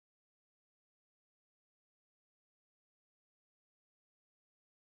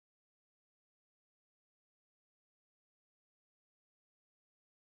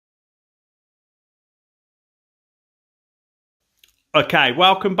Okay,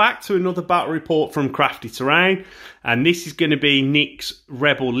 welcome back to another battle report from Crafty Terrain, and this is going to be Nick's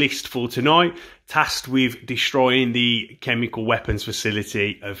rebel list for tonight, tasked with destroying the chemical weapons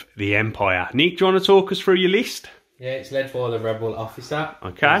facility of the Empire. Nick, do you want to talk us through your list? Yeah, it's led by the rebel officer.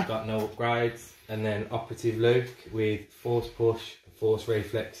 Okay. He's got no upgrades, and then operative Luke with force push, force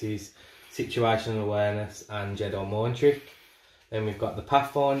reflexes, situational awareness, and Jedi mind trick. Then we've got the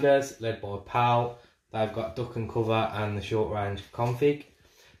Pathfinders, led by Pal. They've got duck and cover and the short range config.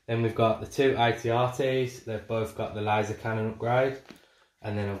 Then we've got the two AT-RTs. They've both got the laser cannon upgrade.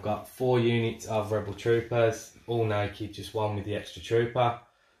 And then I've got 4 units of rebel troopers, all naked, just one with the extra trooper.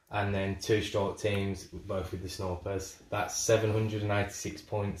 And then 2 strike teams, both with the snipers. That's 786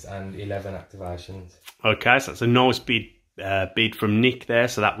 points and 11 activations. Okay, so that's a nice bid from Nick there,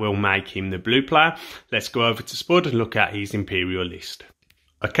 so that will make him the blue player. Let's go over to Spud and look at his Imperial list.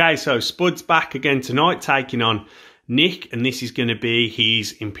 Okay, so Spud's back again tonight, taking on Nick, and this is going to be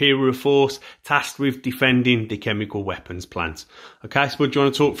his Imperial force, tasked with defending the chemical weapons plant. Okay, Spud, do you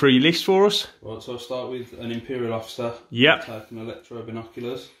want to talk through your list for us? Right, so I'll start with an Imperial officer. Yep. Taking electro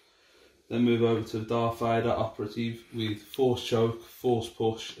binoculars. Then move over to Darth Vader operative with force choke, force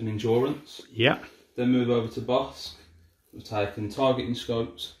push, and endurance. Yep. Then move over to Bossk. We've taken targeting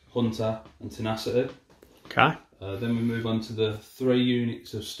scopes, hunter, and tenacity. Okay. Then we move on to the 3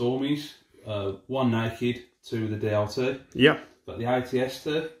 units of Stormies, 1 naked, 2 with the DLT. Yep. Got the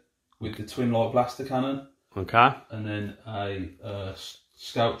AT-ST with the twin light blaster cannon. Okay. And then a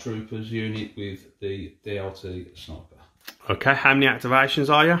scout troopers unit with the DLT sniper. Okay, how many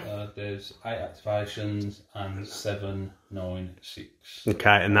activations are you? There's 8 activations and 7, 9, 6.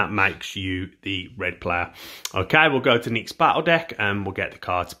 Okay, and that makes you the red player. Okay, we'll go to Nick's battle deck and we'll get the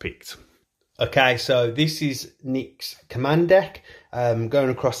cards picked. Okay, so this is Nick's command deck. Going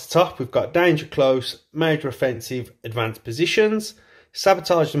across the top, we've got danger close, major offensive, advanced positions,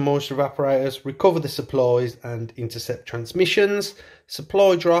 sabotage the moisture evaporators, recover the supplies and intercept transmissions,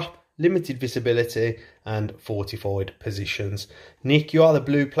 supply drop, limited visibility and fortified positions. Nick, you are the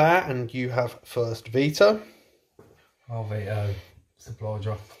blue player and you have first veto. I'll veto supply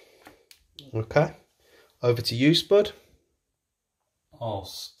drop. Okay, over to you, Spud. I'll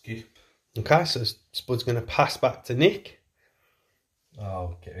skip. Okay, so Spud's going to pass back to Nick.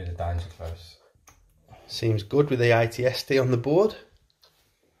 I'll get rid of danger close. Seems good with the AT-ST on the board.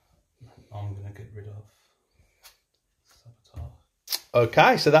 I'm going to get rid of sabotage.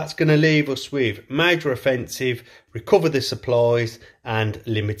 Okay, so that's going to leave us with major offensive, recover the supplies and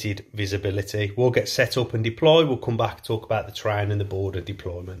limited visibility. We'll get set up and deploy. We'll come back and talk about the terrain and the border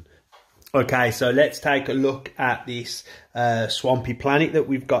deployment. Okay, so let's take a look at this swampy planet that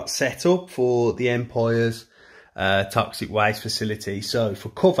we've got set up for the Empire's toxic waste facility. So for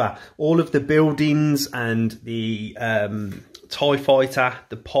cover, all of the buildings and the TIE fighter,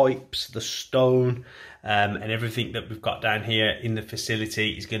 the pipes, the stone, and everything that we've got down here in the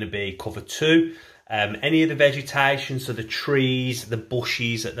facility is going to be cover 2. Any of the vegetation, so the trees, the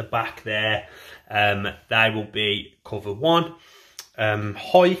bushes at the back there, they will be cover 1.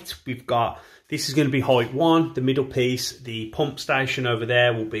 Height, we've got, this is going to be height 1, the middle piece, the pump station over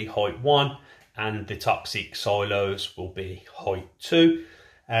there will be height 1, and the toxic silos will be height 2.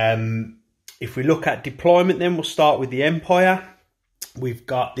 If we look at deployment then, we'll start with the Empire. We've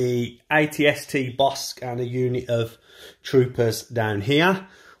got the AT-ST Bossk and a unit of troopers down here.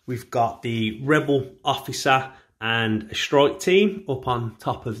 We've got the rebel officer and a strike team up on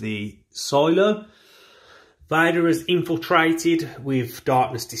top of the silo. Vader has infiltrated with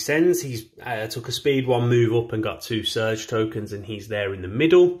Darkness Descends. He's took a speed 1 move up and got 2 surge tokens, and he's there in the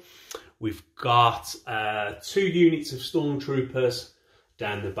middle. We've got 2 units of stormtroopers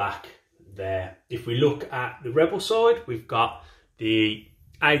down the back there. If we look at the rebel side, we've got the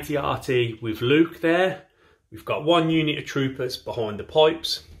AT-RT with Luke there. We've got 1 unit of troopers behind the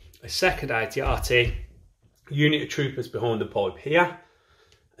pipes, a second AT-RT, unit of troopers behind the pipe here.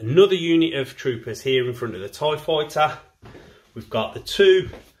 Another unit of troopers here in front of the TIE fighter. We've got the 2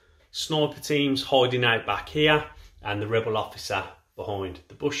 sniper teams hiding out back here and the rebel officer behind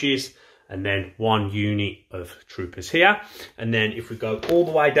the bushes, and then 1 unit of troopers here. And then if we go all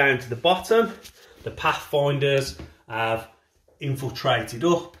the way down to the bottom, the Pathfinders have infiltrated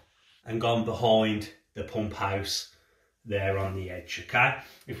up and gone behind the pump house there on the edge. Okay,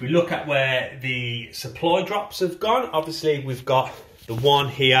 if we look at where the supply drops have gone, obviously we've got the 1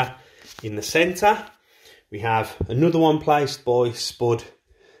 here in the centre. We have another one placed by Spud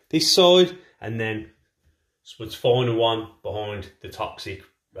this side, and then Spud's final one behind the toxic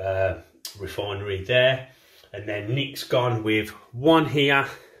refinery there. And then Nick's gone with 1 here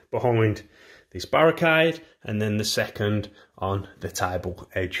behind this barricade, and then the second on the table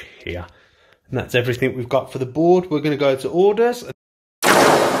edge here. And that's everything we've got for the board. We're going to go to orders.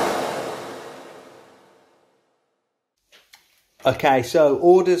 Okay, so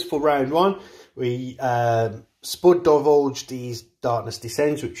orders for round one. We Spud divulged his Darkness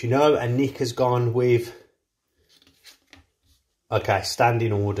Descends, which you know, and Nick has gone with, okay,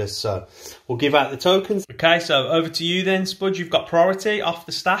 standing orders. So we'll give out the tokens. Okay, so over to you then, Spud. You've got priority off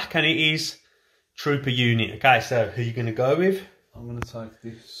the stack, and it is Trooper unit. Okay, so who are you going to go with? I'm going to take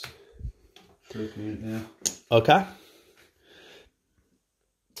this Trooper unit now. Okay.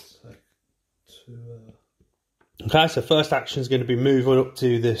 Okay, so first action is going to be moving up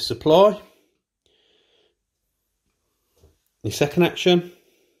to the supply. Your second action?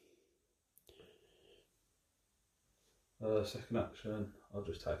 Second action, I'll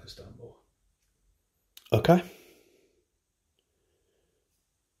just take a standby. Okay.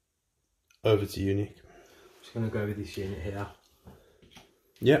 Over to you, Nick. Just going to go with this unit here.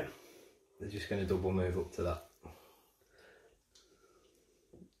 Yep. They're just going to double move up to that.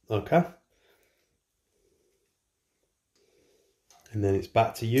 Okay. And then it's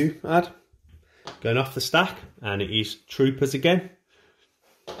back to you, Ad. Going off the stack, and it is Troopers again.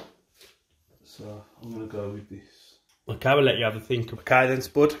 So I'm going to go with this. Okay, we'll let you have a think. Okay then,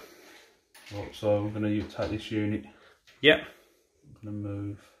 Spud. Right, so I'm going to take this unit. Yep. I'm going to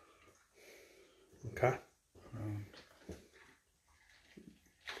move. Okay. Around.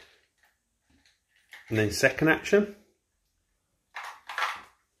 And then second action.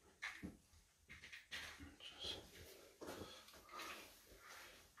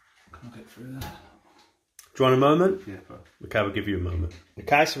 Can I get through that? Do you want a moment? Yeah, bro. Okay, we'll give you a moment.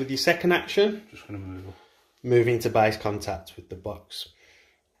 Okay, so with your second action, Just going to move up. moving to base contact with the box.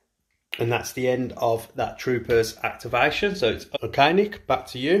 And that's the end of that Trooper's activation. So it's okay, Nick, back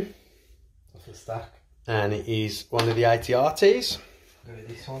to you. Off the stack. And it is one of the ATRTs. Go with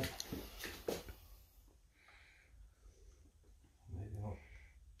this one. Moving up.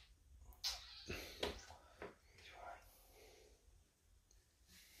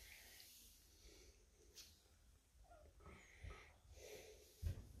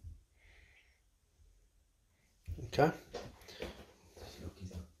 Okay.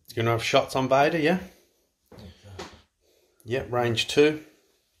 You're going to have shots on Vader, yeah? Yep, range 2.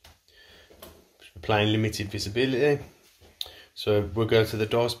 We're playing limited visibility. So we'll go to the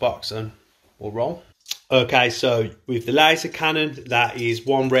dice box and we'll roll. Okay, so with the laser cannon, that is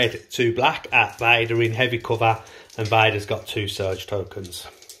 1 red, 2 black at Vader in heavy cover, and Vader's got 2 surge tokens.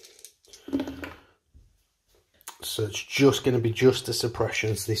 So it's just going to be just the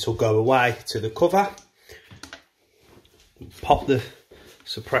suppressions. This will go away to the cover. Pop the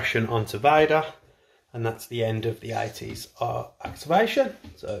suppression onto Vader, and that's the end of the 80s activation.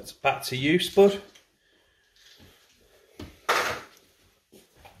 So it's back to you, Spud. Do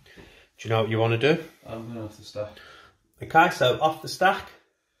you know what you want to do? I'm going off the stack. Okay, so off the stack,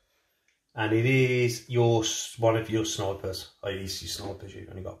 and it is one of your snipers. Oh, it is your snipers, you've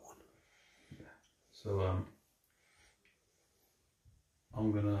only got one. Yeah. So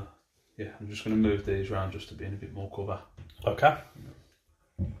I'm just gonna move these around just to be in a bit more cover. Okay.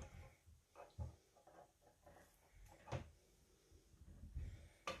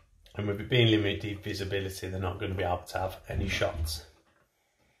 And with it being limited visibility, they're not going to be able to have any shots.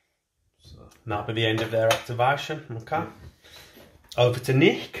 So And that'll be the end of their activation. Okay. Over to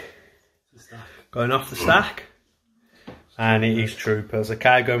Nick. Going off the stack. And it is Troopers.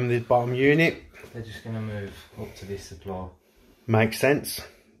 Okay, going with the bottom unit. They're just going to move up to this supply. Makes sense.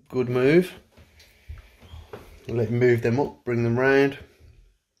 Good move. Let me move them up, bring them round.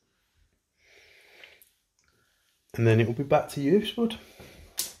 And then it will be back to you, Spud.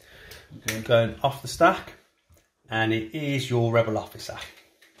 okay. Going off the stack. And it is your rebel officer.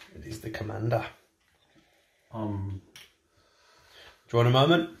 It is the commander. Do you want a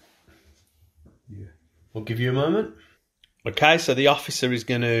moment? Yeah. We'll give you a moment. Okay, so the officer is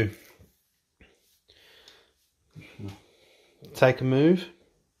going to take a move.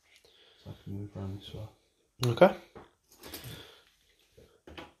 So I can move around this way. Okay.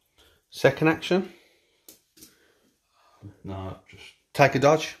 Second action. No, just Take a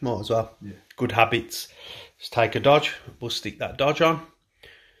dodge, might as well. yeah. Good habits. Just take a dodge. We'll stick that dodge on.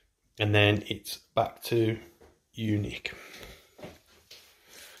 And then it's back to you, Nick.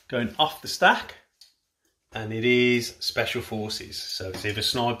 Going off the stack. And it is Special Forces. So it's either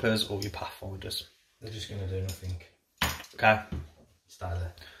snipers or your Pathfinders. They're just going to do nothing. Okay. Stay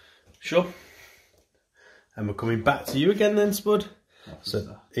there. Sure. And we're coming back to you again then, Spud.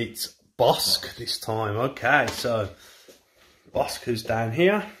 So it's Bossk this time. Okay, so Bossk, who's down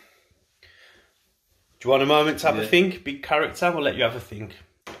here. Do you want a moment to have a think? Big character, we'll let you have a think.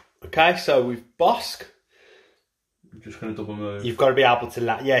 Okay, so with Bossk, I'm just going to double move. you've got to be able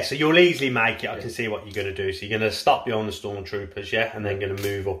to, yeah, so you'll easily make it. I can see what you're going to do. So you're going to stop behind the stormtroopers, yeah, and then going to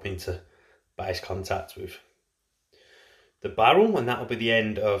move up into base contact with the barrel, and that'll be the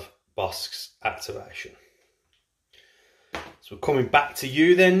end of Bossk's activation. So we're coming back to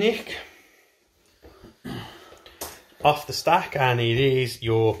you then, Nick. Off the stack, and it is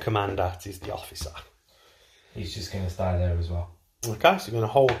your commander, it is the officer. He's just going to stay there as well. Okay, so you're going to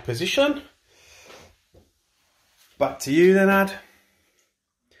hold position. Back to you then, Ad.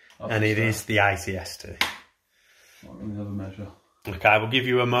 And it is the ATST. Let me have a measure. Okay, we'll give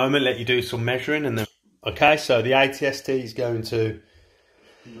you a moment, let you do some measuring, and then... Okay, so the ATST is going to...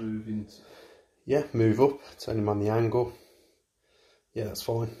 Move into... Yeah, move up, turn him on the angle. Yeah, that's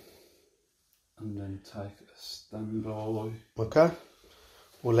fine. And then take a standby. Okay.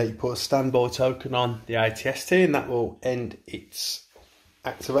 We'll let you put a standby token on the ATST, and that will end its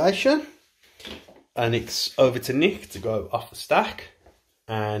activation. And it's over to Nick to go off the stack.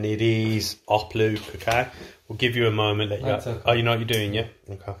 And it is Op Luke, okay? We'll give you a moment, let you go. Okay. Oh, you know what you're doing, yeah?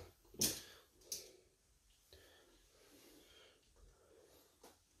 Okay.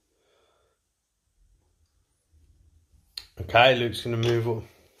 Okay, Luke's going to move up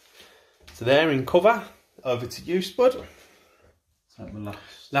to there in cover. Over to you, Spud. Take my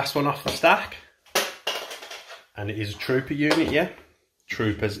Last one off the stack. And it is a trooper unit, yeah?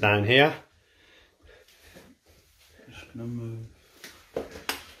 Troopers down here. Just going to move.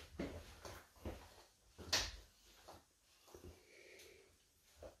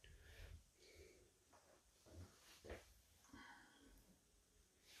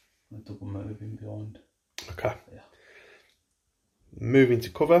 A double move in behind. Okay. Yeah. Moving to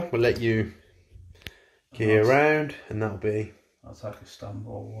cover, we'll let you gear around, and that'll be... I'll take a standby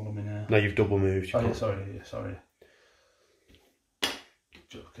while I'm in here. No, you've double moved. Oh, yeah, sorry.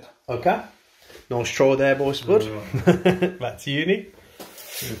 Joker. Okay. Nice try there, boy, Spud. Right. Back to you, Nick.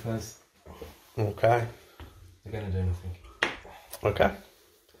 Troopers. Okay. They're going to do nothing. Okay.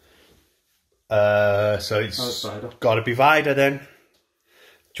 So it's Vader. got to be Vader then.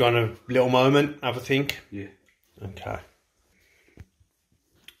 Do you want a little moment, have a think? Yeah. Okay.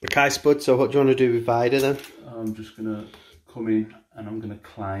 Okay, Spud, so what do you want to do with Vader then? I'm just going to come in and I'm going to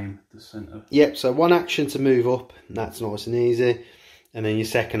climb the centre. Yep, so one action to move up, and that's nice and easy. And then your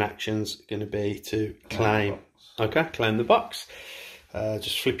second action's going to be to claim. Okay, claim the box.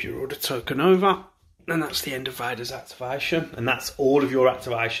 Just flip your order token over, and that's the end of Vader's activation. And that's all of your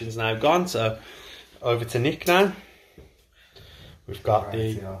activations now gone. So over to Nick now. We've got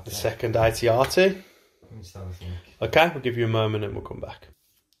the second ATRT. Let me just have a think. Okay, we'll give you a moment and we'll come back.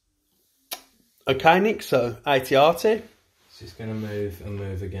 Okay, Nick, so ATRT. It's just going to move and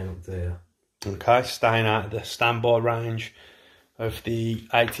move again up there. Okay, staying out of the standby range of the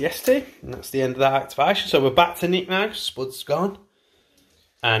ATST. And that's the end of that activation. So we're back to Nick now. Spud's gone.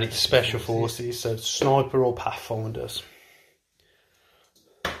 And it's Special Forces, so Sniper or Pathfinders.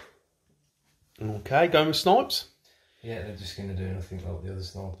 Okay, going with Snipes. Yeah, they're just going to do nothing like the other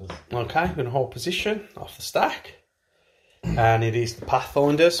snipers. Okay, I'm going to hold position off the stack. And it is the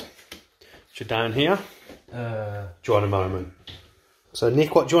Pathfinders, which are down here. Do you want a moment? So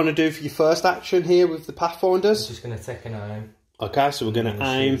Nick, what do you want to do for your first action here with the Pathfinders? I'm just going to take an aim. Okay, so we're going to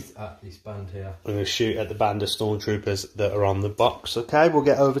aim shoot at this band here. I'm going to shoot at the band of stormtroopers that are on the box. Okay, we'll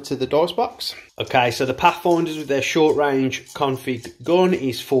get over to the dice box. Okay, so the Pathfinders with their short range config gun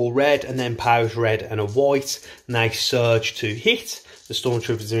is 4 red and then powers red and a white. And they surge to hit. The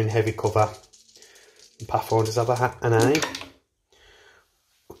stormtroopers are in heavy cover. The Pathfinders have an aim.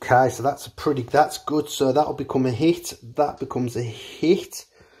 Okay, so that's good. So that'll become a hit. That becomes a hit.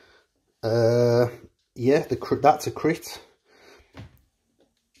 Yeah, that's a crit.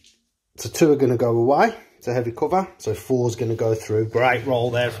 So 2 are going to go away. It's a heavy cover. So 4's going to go through. Great roll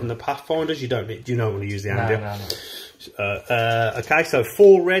there from the Pathfinders. You don't want to use the hand. No. Okay, so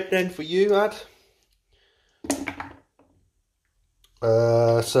 4 red then for you, Ad.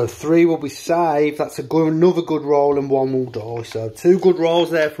 So 3 will be saved. That's another good roll, and 1 will die. So 2 good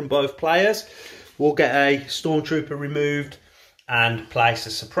rolls there from both players. We'll get a stormtrooper removed and place a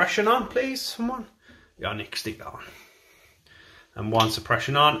suppression on, please. Someone. Yeah, Nick, stick that on. And 1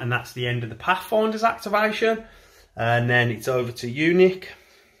 suppression on, and that's the end of the Pathfinder's activation. And then it's over to you, Nick.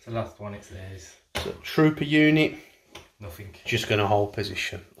 The last one, it's theirs. So trooper unit. Nothing. Just going to hold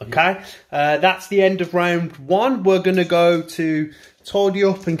position. Okay, that's the end of round 1. We're going to go to tidy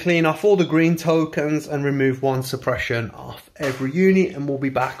up and clean off all the green tokens and remove 1 suppression off every unit, and we'll be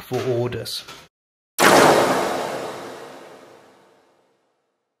back for orders.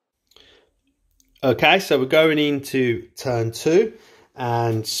 Okay, so we're going into turn 2,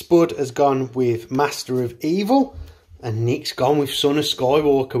 and Spud has gone with Master of Evil, and Nick's gone with Son of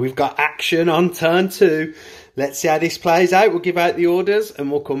Skywalker. We've got action on turn 2. Let's see how this plays out. We'll give out the orders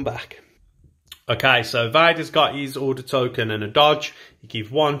and we'll come back. Okay, so Vader's got his order token and a dodge. He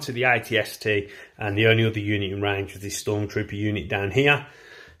gives 1 to the ATST, and the only other unit in range was this Stormtrooper unit down here.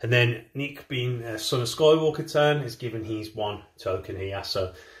 And then Nick, being Son of Skywalker turn, has given his 1 token here.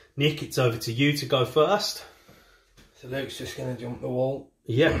 So Nick, it's over to you to go first. So Luke's just going to jump the wall.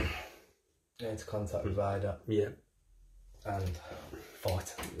 Yeah. Going to contact with Vader. Yeah. And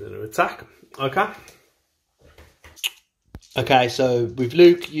fight. Attack. Okay. Okay, so with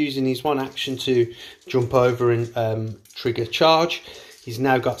Luke using his 1 action to jump over and trigger charge, he's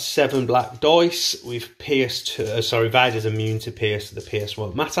now got 7 black dice with pierce to, Vader's immune to pierce, so the pierce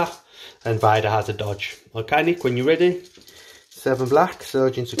won't matter. And Vader has a dodge. Okay, Nick, when you're ready. 7 black,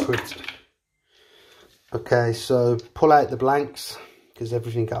 surge into crit. Okay, so pull out the blanks, because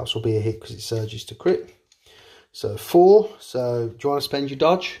everything else will be a hit because it surges to crit. So 4, so do you want to spend your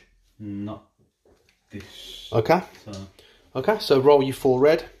dodge? Not this. Okay. So. Okay, so roll your 4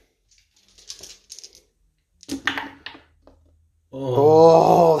 red.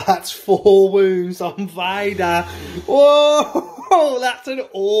 Oh, that's 4 wounds on Vader. Whoa, that's an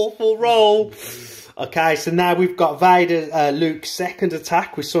awful roll. Okay, so now we've got Vader, Luke's second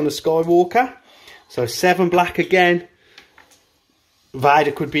attack with Son of Skywalker. So 7 black again.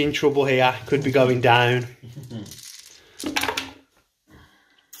 Vader could be in trouble here, could be going down.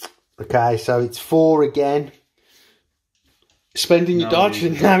 Okay, so it's 4 again. Spending your dodge,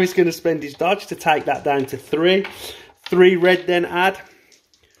 and now he's going to spend his dodge to take that down to 3. 3 red then add.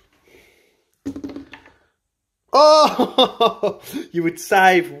 Oh, you would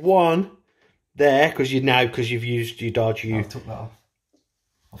save 1 there because you've used your dodge. I took that off.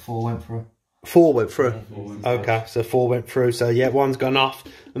 4 went through. 4 went through. Yeah, 4 went okay, so 4 went through. So yeah, 1's gone off,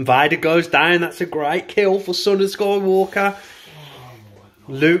 and Vader goes down. That's a great kill for Son of Skywalker.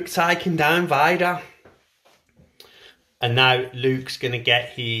 Luke taking down Vader. And now Luke's going to get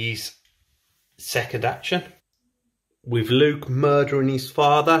his second action. With Luke murdering his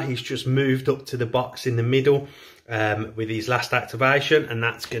father, he's just moved up to the box in the middle with his last activation, and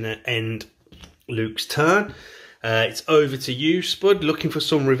that's going to end Luke's turn. It's over to you, Spud, looking for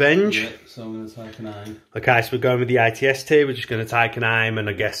some revenge. Yeah, so I'm going to take an aim. Okay, so we're going with the ATST. We're just going to take an aim, and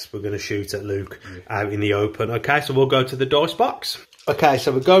I guess we're going to shoot at Luke out in the open. Okay, so we'll go to the dice box. Okay,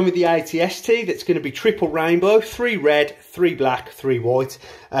 so we're going with the ATST. That's going to be triple rainbow, 3 red, 3 black, 3 white.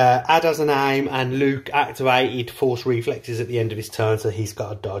 Add as an aim, and Luke activated force reflexes at the end of his turn, so he's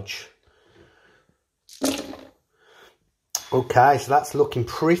got a dodge. Okay, so that's looking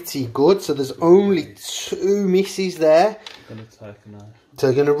pretty good. So there's only 2 misses there. I'm going to take an aim. So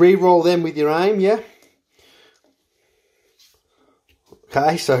you're going to re-roll them with your aim, yeah?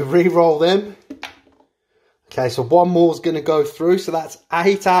 Okay, so re-roll them. Okay, so 1 more is going to go through. So that's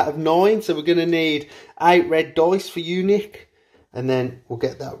 8 out of 9. So we're going to need 8 red dice for you, Nick. And then we'll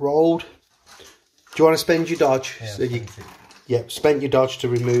get that rolled. Do you want to spend your dodge? Yeah, so spend your dodge to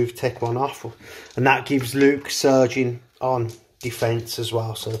remove, take 1 off. And that gives Luke surging on defense as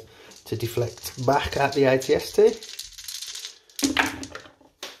well. So to deflect back at the ATST.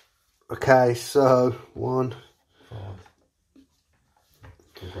 Okay, so 1.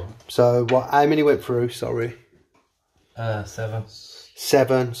 So how many went through? Sorry. 7.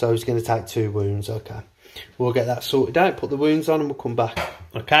 7. So he's going to take 2 wounds. Okay. We'll get that sorted out. Put the wounds on and we'll come back.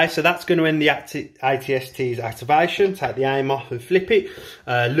 Okay. So that's going to end the ATST's activation. Take the aim off and flip it.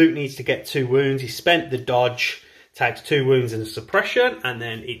 Luke needs to get 2 wounds. He spent the dodge. Takes 2 wounds and a suppression. And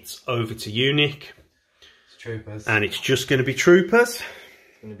then it's over to you, Nick. It's troopers. And it's just going to be troopers.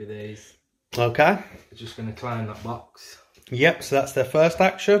 It's going to be these. Okay. They're just going to climb that box. Yep, so that's their first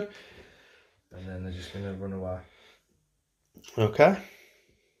action. And then they're just going to run away. Okay.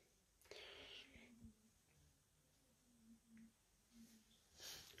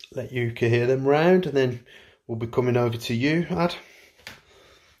 Let you hear them round, and then we'll be coming over to you, Ad.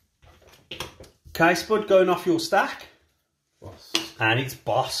 Okay, Spud, going off your stack. Bossk. And it's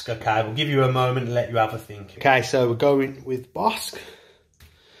Bossk. Okay, we'll give you a moment and let you have a think. Okay, so we're going with Bossk.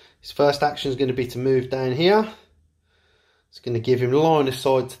 His first action is going to be to move down here. It's going to give him line of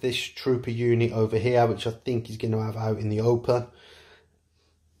sight to this trooper unit over here, which I think he's going to have out in the open.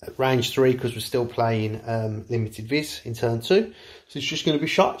 At range 3, because we're still playing limited vis in turn 2. So it's just going to be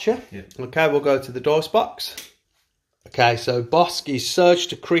shot, yeah? Yeah. Okay, we'll go to the dice box. Okay, so Bossk is surge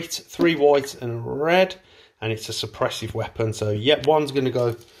to crit, 3 white and a red. And it's a suppressive weapon. So, yep, 1's going to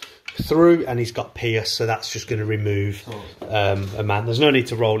go through, and he's got pierce. So that's just going to remove a man. There's no need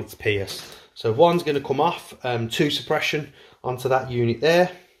to roll, it's pierce. So one's going to come off, 2 suppression onto that unit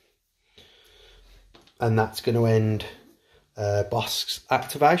there. And that's going to end Bossk's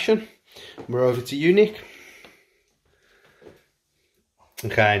activation. We're over to you, Nick.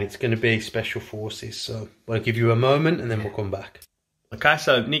 Okay, and it's going to be Special Forces, so I'll give you a moment and then we'll come back. Okay,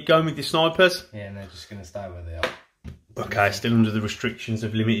 so Nick, going with your snipers. Yeah, and they're just going to stay where they are. Okay, still under the restrictions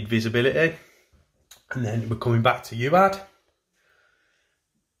of limited visibility. And then we're coming back to you, Ad.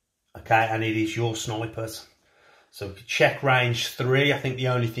 Okay, and it is your snipers. So if you check range 3, I think the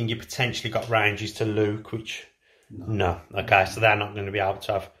only thing you potentially got range is to Luke, which... No. Okay, so they're not going to be able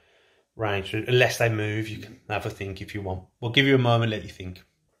to have range. Unless they move, you can have a think if you want. We'll give you a moment, let you think.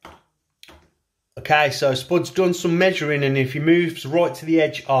 Okay, so Spud's done some measuring, and if he moves right to the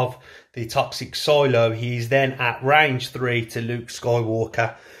edge of the toxic silo, he's then at range 3 to Luke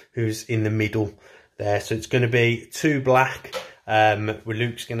Skywalker, who's in the middle there. So it's going to be 2 black. Where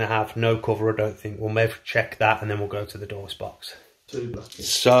Luke's going to have no cover, I don't think. We'll maybe check that, and then we'll go to the dice box. 2 black.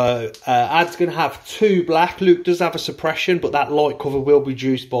 So Ad's going to have 2 black. Luke does have a suppression, but that light cover will be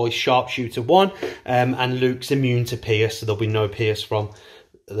reduced by Sharpshooter 1. And Luke's immune to pierce, so there'll be no pierce from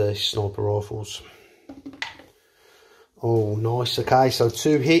the sniper rifles. Oh, nice. Okay, so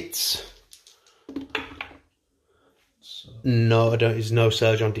 2 hits. No, there's no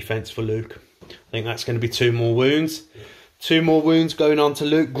surge on defense for Luke. I think that's going to be 2 more wounds. 2 more wounds going on to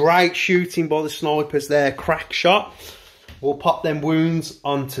Luke. Great shooting by the snipers there. Crack shot. We'll pop them wounds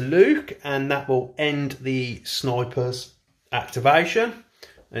onto Luke, and that will end the snipers activation.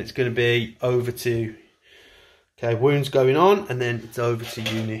 And it's going to be over to... Okay, wounds going on, and then it's over to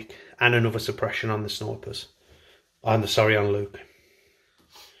you, Nick. And another suppression on the snipers. On Luke.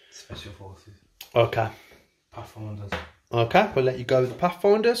 Special Forces. Okay. Pathfinders. Okay, we'll let you go with the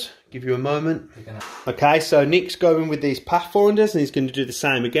Pathfinders. Give you a moment. Okay, so Nick's going with these Pathfinders, and he's going to do the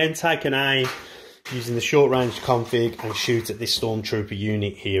same again. Take an aim using the short range config and shoot at this Stormtrooper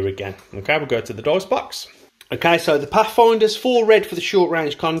unit here again. Okay, we'll go to the dice box. Okay, so the Pathfinders, 4 red for the short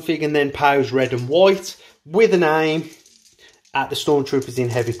range config, and then Pow's red and white with an aim at the Stormtroopers in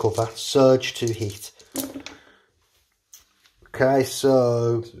heavy cover. Surge to hit. Okay,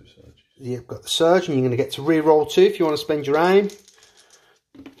 so... You've got the surge, and you're going to get to re-roll 2 if you want to spend your aim.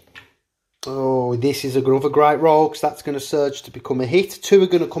 Oh, this is another great roll, because that's going to surge to become a hit. 2 are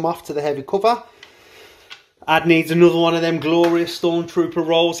going to come off to the heavy cover. Ad needs another one of them glorious Stormtrooper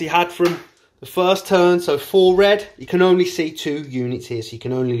rolls he had from the first turn. So 4 red. You can only see 2 units here, so you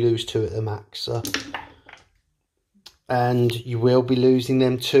can only lose 2 at the max. So. And you will be losing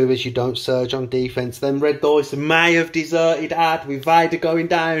them 2 as you don't surge on defense. Them red dice may have deserted Ad with Vader going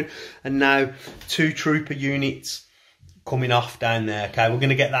down, and now 2 trooper units coming off down there. Okay, we're going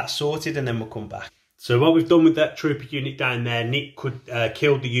to get that sorted, and then we'll come back. So what we've done with that trooper unit down there, Nick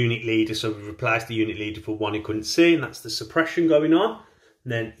killed the unit leader, so we've replaced the unit leader for one he couldn't see, and that's the suppression going on.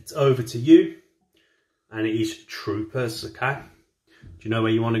 And then it's over to you, and it is troopers. Okay, do you know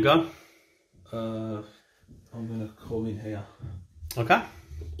where you want to go? I'm going to come in here. Okay.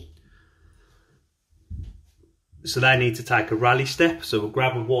 So they need to take a rally step. So we'll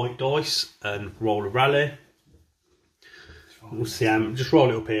grab a white dice and roll a rally. We'll see how, just roll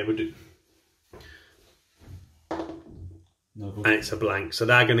it up here. We'll do. No, and it's a blank. So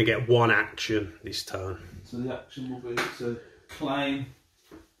they're going to get 1 action this turn. So the action will be to claim.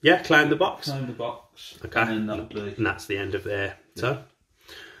 Yeah, claim the box. Claim the box. Okay. And then and that's the end of their turn.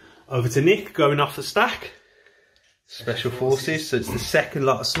 Over to Nick, going off the stack. Special Forces, so it's the second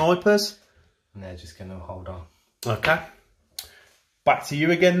lot of snipers. And they're just going to hold on. Okay. Back to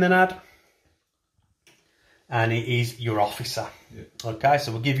you again then, Ad. And it is your officer. Yeah. Okay,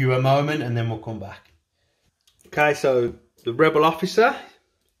 so we'll give you a moment and then we'll come back. Okay, so the rebel officer.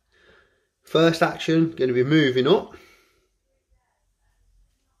 First action, going to be moving up.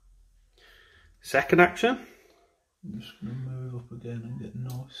 Second action. I'm just going to move up again and get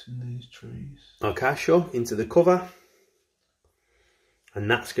nice in these trees. Okay, sure, into the cover. And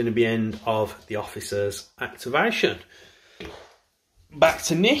that's going to be end of the officer's activation. Back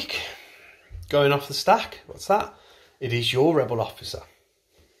to Nick. Going off the stack. What's that? It is your rebel officer.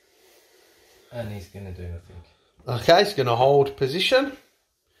 And he's going to do nothing. Okay, he's going to hold position.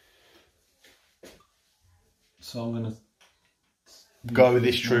 So I'm going to go with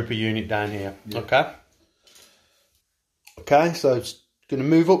this trooper unit down here. Yeah. Okay. Okay, so it's going to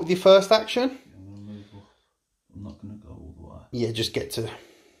move up with your first action. I'm going to move up. I'm not going to go all the way. Yeah, just get to,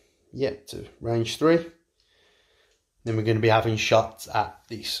 to range 3. Then we're going to be having shots at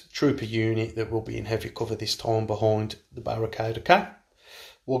this trooper unit that will be in heavy cover this time behind the barricade. Okay,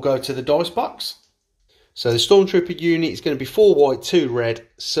 we'll go to the dice box. So the Stormtrooper unit is going to be 4 white, 2 red,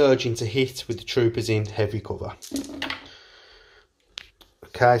 surging to hit with the troopers in heavy cover.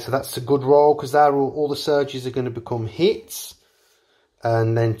 Okay, so that's a good roll because all the surges are going to become hits.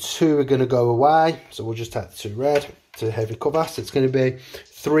 And then 2 are going to go away. So we'll just take the 2 red to heavy cover. So it's going to be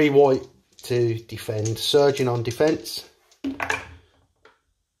 3 white to defend, surging on defense.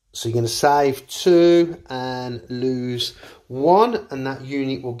 So you're going to save 2 and lose 1, and that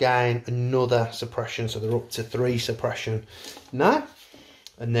unit will gain another suppression. So they're up to 3 suppression now.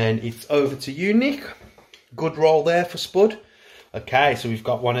 And then it's over to you, Nick. Good roll there for Spud. Okay, so we've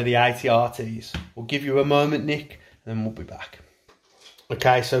got one of the AT-RTs. We'll give you a moment, Nick, and we'll be back.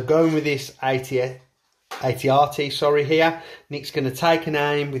 Okay, so going with this AT-RT, sorry, here, Nick's going to take an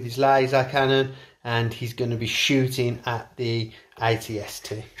aim with his laser cannon, and he's going to be shooting at the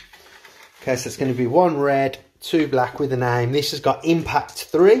AT-ST. Okay, so it's going to be 1 red, 2 black with an aim. This has got impact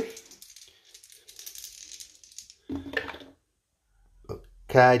 3.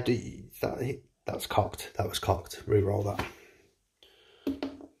 Okay, that was cocked. That was cocked. Reroll that.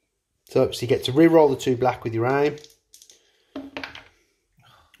 So you get to reroll the 2 black with your aim.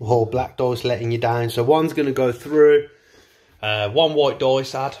 Whole black dice letting you down. So 1's going to go through. 1 white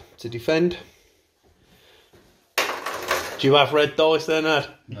dice add to defend. Do you have red dice then, Ed?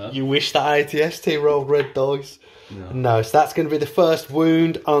 No. You wish that AT-ST rolled red dice? No. No, so that's going to be the first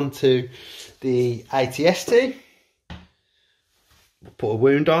wound onto the AT-ST. Put a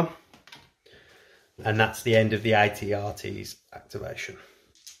wound on. And that's the end of the AT-RT's activation.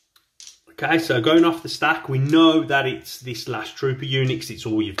 Okay, so going off the stack, we know that it's this last trooper unit because it's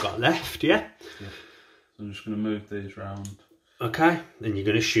all you've got left, yeah? Yeah. So I'm just going to move these round. Okay, then you're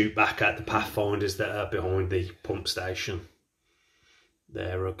going to shoot back at the Pathfinders that are behind the pump station.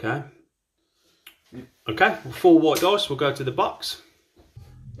 There, okay. Yep. Okay, 4 white dice, we'll go to the box.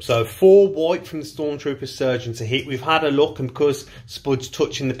 So 4 white from the Stormtrooper surgeon to hit. We've had a look, and because Spud's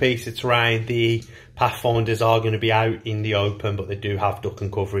touching the piece of terrain, the Pathfinders are going to be out in the open, but they do have duck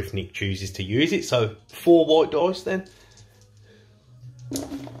and cover if Nick chooses to use it. So 4 white dice then.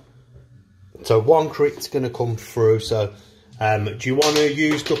 So 1 crit's going to come through. So do you want to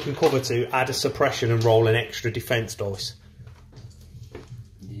use duck and cover to add a suppression and roll an extra defense dice?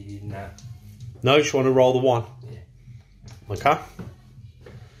 No. No, you just want to roll the 1? Yeah. Okay.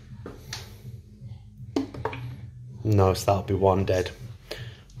 No, so that'll be 1 dead.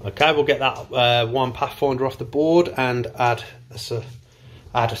 Okay, we'll get that 1 Pathfinder off the board and add a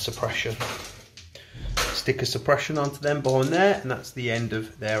suppression. Stick a suppression onto them behind there, and that's the end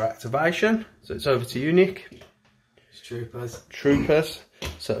of their activation. So it's over to you, Nick. It's troopers. Troopers.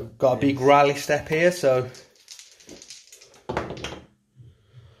 So got a big rally step here, so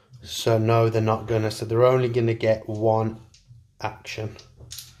no, they're not gonna. So they're only gonna get 1 action.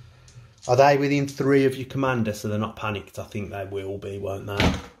 Are they within 3 of your commander, so they're not panicked? I think they will be, won't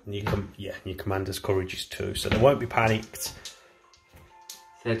they? And your commander's courage is 2, so they won't be panicked.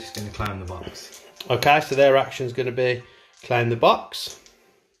 They're just going to claim the box. Okay, so their action's going to be claim the box.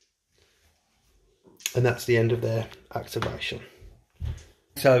 And that's the end of their activation.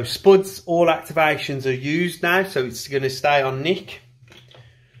 So Spud's all activations are used now, so it's going to stay on Nick.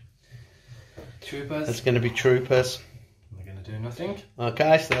 Troopers. It's going to be troopers. Do nothing.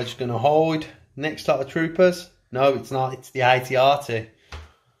 Okay, so they're just going to hold. Next lot of troopers. No, it's not. It's the AT-RT. Do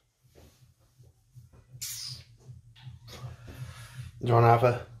you want to have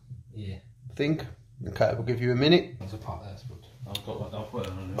a think? Okay, we'll give you a minute. There's a pot there, Spud. I'll put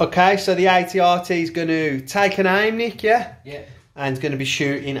it on. Okay, so the AT-RT is going to take an aim, Nick, yeah? Yeah. And it's going to be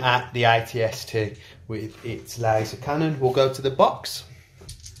shooting at the AT-ST with its laser cannon. We'll go to the box.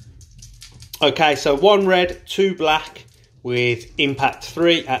 Okay, so 1 red, 2 black, with impact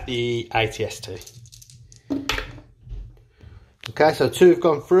 3 at the AT-ST. Okay, so 2 have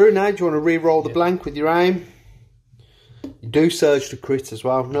gone through. Now, do you want to re-roll the blank with your aim? You do surge to crit as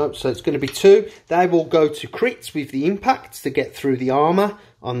well. No, so it's going to be 2. They will go to crits with the impacts to get through the armour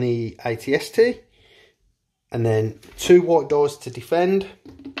on the AT-ST. And then 2 white dice to defend.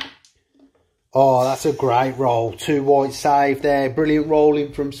 Oh, that's a great roll. 2 white save there. Brilliant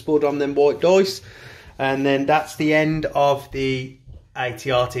rolling from Spud on them white dice. And then that's the end of the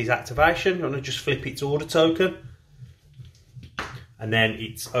AT-RT's activation. You want to just flip its order token. And then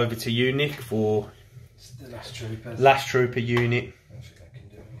it's over to you, Nick, for the last trooper unit. I don't think I can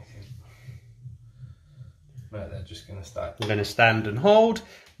do anything. Right, they're just going to start. I'm going to stand and hold.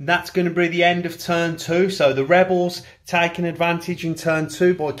 That's going to be the end of turn 2. So the rebels taking advantage in turn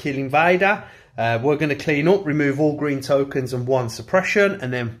 2 by killing Vader. We're going to clean up, remove all green tokens and 1 suppression.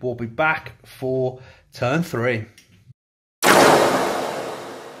 And then we'll be back for turn 3.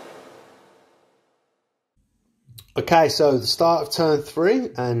 Okay, so the start of turn 3,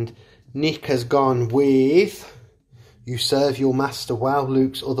 and Nick has gone with "You serve your master well,"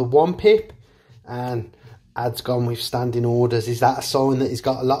 Luke's other 1-pip, and Ad's gone with "Standing Orders." Is that a sign that he's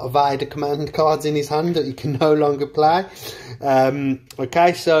got a lot of Vader command cards in his hand that he can no longer play?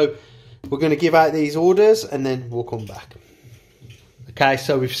 Okay, so we're going to give out these orders and then we'll come back. Okay,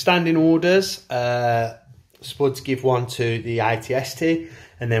 so with Standing Orders, Spuds give one to the ATST,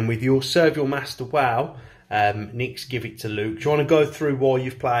 and then with "You'll serve your master well," Nick's give it to Luke. Do you want to go through why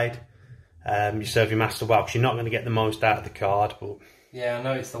you've played "You serve your master well"? Because you're not going to get the most out of the card, but... Yeah, I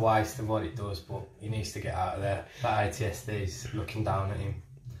know it's the waste of what it does, but he needs to get out of there. That ATSD's looking down at him.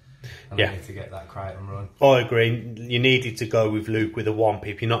 And I need to get that Crichton run. I agree. You needed to go with Luke with a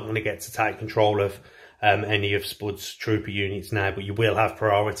 1-pip. You're not going to get to take control of any of Spud's trooper units now, but you will have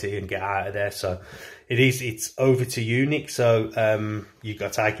priority and get out of there. So it's over to you, Nick. So you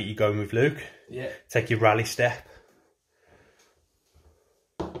got to take it. You're going with Luke. Yeah. Take your rally step.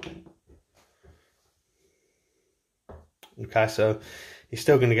 Okay, so he's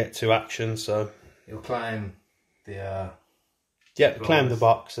still going to get 2 actions. So he'll climb the. Climb the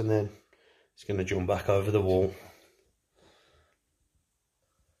box, and then he's going to jump back over the wall.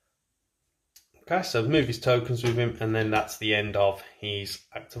 Okay, so move his tokens with him, and then that's the end of his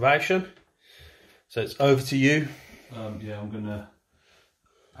activation. So it's over to you. Yeah, I'm going to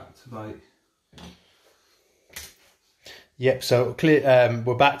activate. Yep, so clear.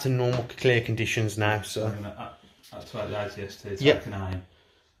 We're back to normal clear conditions now. So I'm going to activate the ATST, yep. take an aim.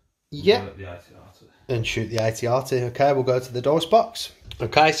 Yep. The ATRT. And shoot the ATRT. Okay, we'll go to the dice box.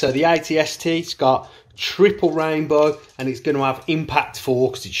 Okay, so the ATST's got triple rainbow, and it's going to have impact 4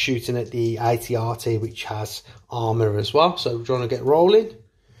 because it's shooting at the ATRT, which has armour as well. So do you want to get rolling?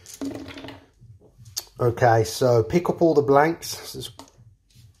 Okay, so pick up all the blanks.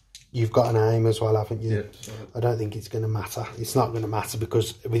 You've got an aim as well, haven't you? Yep. So I don't think it's going to matter. It's not going to matter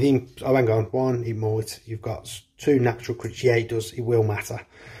because within... Oh, hang on. 1, it might. You've got 2 natural crits. Yeah, it does. It will matter.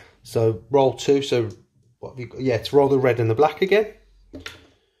 So roll 2. So what have you got? Yeah, to roll the red and the black again.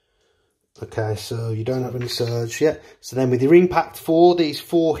 Okay, so you don't have any surge yet. So then with your impact 4, these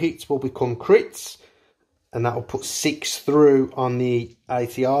 4 hits will become crits. And that will put 6 through on the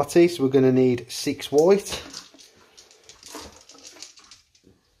ATRT. So we're going to need 6 white.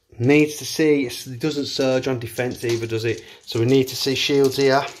 Needs to see, it doesn't surge on defense either, does it? So we need to see shields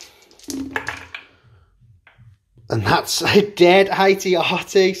here. And that's a dead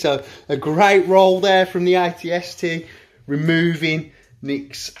ATRT. So a great roll there from the ATST, removing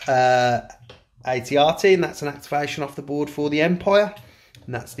Nick's ATRT. And that's an activation off the board for the Empire.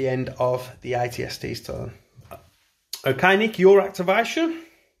 And that's the end of the ATST's turn. Okay, Nick, your activation.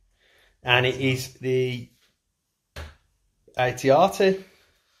 And it is the ATRT.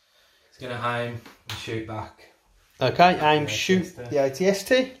 Going to aim and shoot back. Okay, aim, shoot the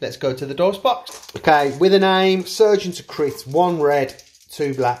ATST. Let's go to the dice box. Okay, with an aim, surge into crit, 1 red,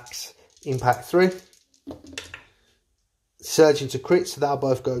 2 blacks, impact 3. Surge into crits, so that'll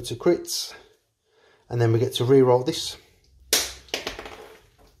both go to crits. And then we get to re-roll this.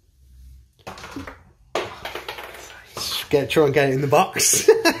 Try and get it in the box.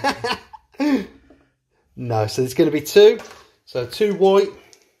 No, so it's going to be 2. So 2 white.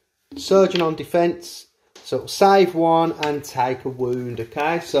 Surging on defense, so it'll save 1 and take a wound.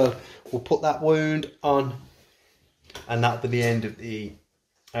 Okay, so we'll put that wound on, and that'll be the end of the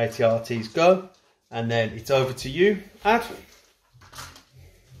ATRT's go. And then it's over to you, Ad.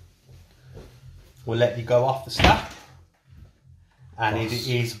 We'll let you go off the stack, and it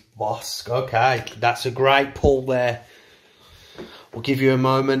is Bossk. Okay, that's a great pull there. We'll give you a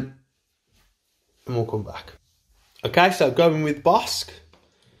moment, and we'll come back. Okay, so going with Bossk.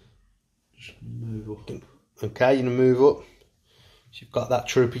 move up. Okay, you're going to move up. So you've got that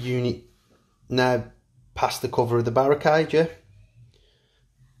trooper unit now past the cover of the barricade, yeah?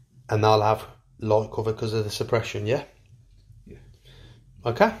 And they'll have light cover because of the suppression, yeah? Yeah.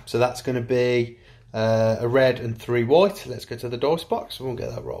 Okay, so that's going to be a red and 3 white. Let's go to the dice box and we'll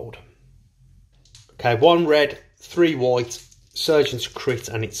get that rolled. Okay, 1 red, 3 white, surge into crit,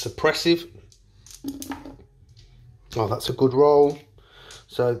 and it's suppressive. Oh, that's a good roll.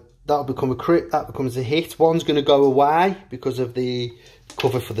 So that'll become a crit, that becomes a hit. 1's going to go away because of the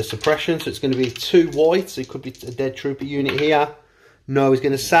cover for the suppression, so it's going to be 2 white, so it could be a dead trooper unit here. No, he's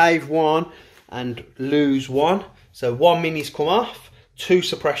going to save 1 and lose 1. So 1 mini's come off, 2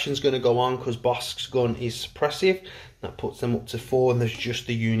 suppression's going to go on because Bossk's gun is suppressive. That puts them up to 4 and there's just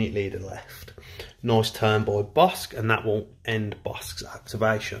the unit leader left. Nice turn by Bossk, and that will end Bossk's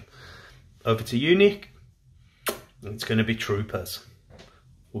activation. Over to you, Nick. It's going to be troopers.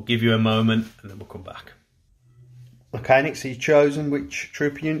 We'll give you a moment and then we'll come back. Okay, Nick, so you've chosen which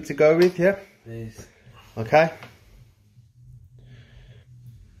trooper unit to go with, yeah? These. Okay.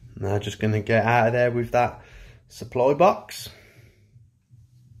 Now just going to get out of there with that supply box.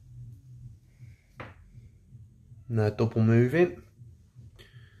 Now double moving.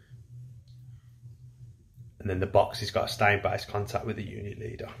 And then the box has got to stay in base contact with the unit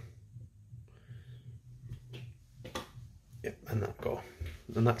leader. Yep, and that go.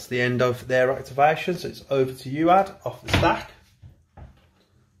 And that's the end of their activation. So it's over to you, Ad, off the stack.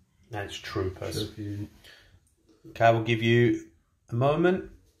 Now it's troopers. Okay, we'll give you a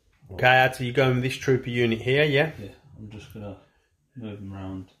moment. Okay, Ad, so you're going with this trooper unit here, yeah? Yeah, I'm just going to move them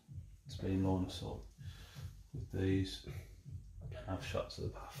around to be line of sight with these. Have shots of the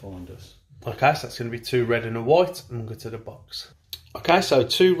pathfinders. Okay, so that's going to be 2 red and a white, and we'll go to the box. Okay, so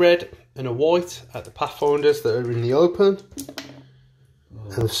 2 red and a white at the pathfinders that are in the open.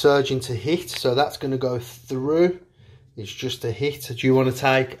 And they're surging to hit, so that's going to go through. It's just a hit. Do you want to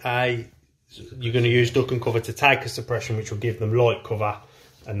take a... You're going to use duck and cover to take a suppression, which will give them light cover,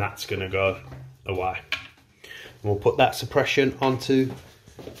 and that's going to go away. And we'll put that suppression onto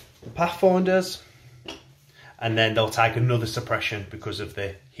the pathfinders, and then they'll take another suppression because of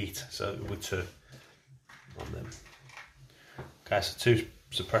the heat, so with 2 on them. Okay, so 2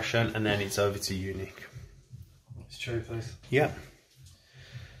 suppression, and then it's over to Unique. It's troopers. Yeah.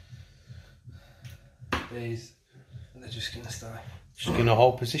 These. And they're just going to stay. Just going to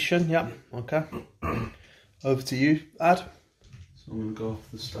hold position, yeah. Okay. Over to you, Ad. So I'm going to go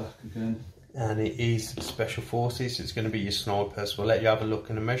off the stack again. And it is Special Forces, so it's going to be your snipers. We'll let you have a look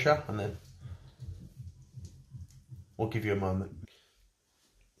and a measure, and then we'll give you a moment.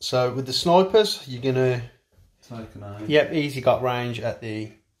 So with the snipers, you're going to... Take an aim. Yep, easy got range at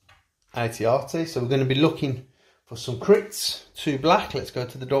the AT-RT. So we're going to be looking for some crits. 2 black, let's go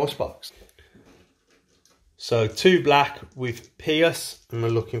to the dice box. So 2 black with Pierce, and we're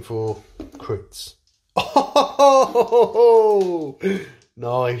looking for crits. Oh,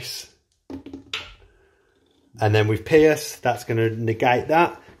 nice. And then with Pierce, that's going to negate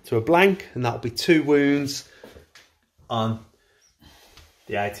that to a blank, and that'll be 2 wounds on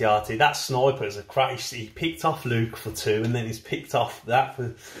the AT-RT. That sniper's a crazy. He picked off Luke for 2, and then he's picked off that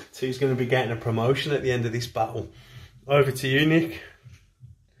for 2. He's going to be getting a promotion at the end of this battle. Over to you, Nick.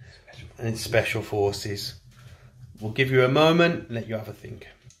 And it's Special Forces. We'll give you a moment, let you have a think.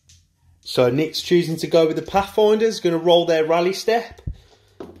 So Nick's choosing to go with the Pathfinders, going to roll their rally step.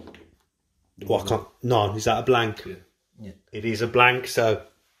 Well, I can't, no, is that a blank? Yeah. Yeah. It is a blank, so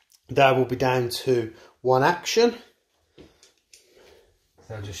that will be down to 1 action.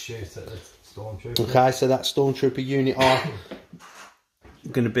 So I'll just shoot at the stormtrooper. Okay, so that stormtrooper unit are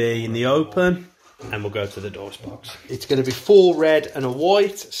going to be in the open, and we'll go to the dice box. It's going to be 4 red and a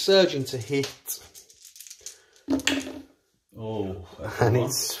white, surging to hit. Oh, And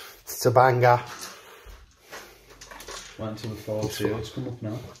it's a banger. Wait until the 5 shields come up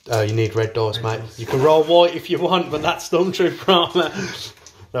now. Oh, you need red dice, mate. You can roll white if you want, but that's stormtrooper armour.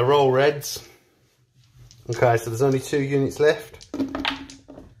 They roll reds. Okay, so there's only 2 units left.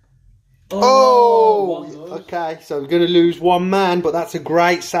 Oh! Okay, so we're going to lose 1 man, but that's a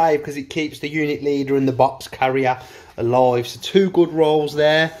great save because it keeps the unit leader and the box carrier alive. So 2 good rolls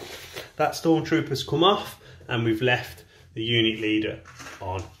there. That stormtrooper's come off, and we've left the unit leader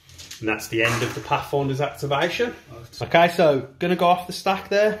on. And that's the end of the Pathfinder's activation. Okay, so going to go off the stack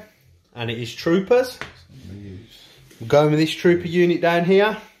there, and it is troopers. We're going with this trooper unit down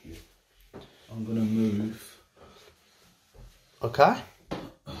here. I'm going to move. Okay.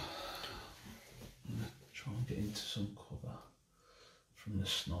 Try and get into some cover from the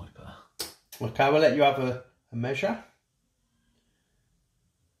sniper. Okay, we'll let you have a measure.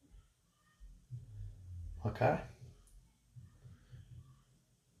 Okay.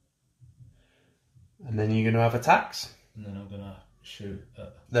 And then you're going to have attacks. And then I'm going to shoot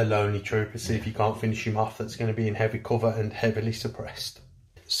at The lonely trooper, see if you can't finish him off. That's going to be in heavy cover and heavily suppressed.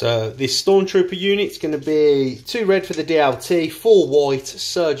 So this stormtrooper unit's going to be 2 red for the DLT, 4 white,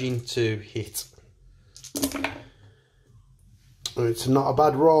 surging to hit. It's not a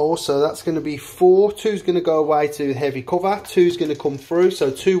bad roll, so that's going to be 4. 2's going to go away to heavy cover. 2's going to come through,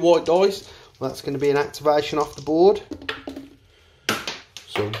 so 2 white dice. Well, that's going to be an activation off the board.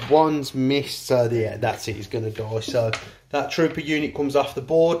 So 1's missed, so yeah, that's it. He's going to die. So that trooper unit comes off the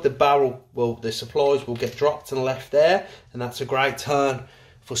board. The barrel, well, the supplies will get dropped and left there, and that's a great turn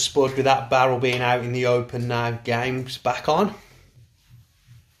for Spud with that barrel being out in the open now. Game's back on.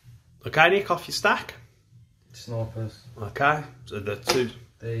 Okay, Nick, off your stack. snipers. Okay, so the 2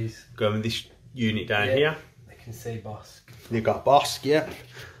 These. going with this unit down here. They can see Bossk. You've got Bossk, yeah.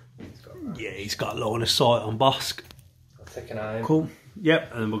 Yeah, he's got line of sight on Bossk. Second aim. Cool.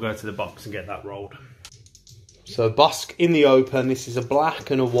 Yep, and then we'll go to the box and get that rolled. So Bossk in the open, this is a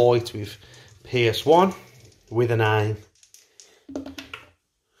black and a white with PS1 with an aim.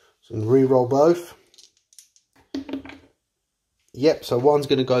 So re-roll both. Yep, so one's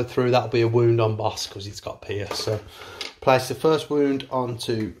going to go through, that'll be a wound on Bossk because it's got PS. So place the first wound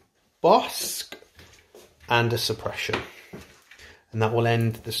onto Bossk and a suppression. And that will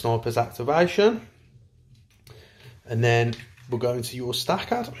end the sniper's activation. And then we'll go into your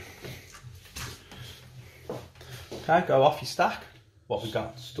stack, Ad. Okay, go off your stack. What we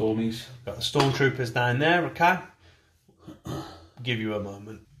got? Stormies. Got the stormtroopers down there, okay? Give you a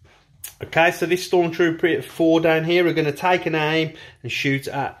moment. Okay, so this stormtrooper at 4 down here are going to take an aim and shoot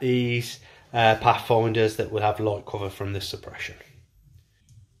at these pathfinders that will have light cover from the suppression.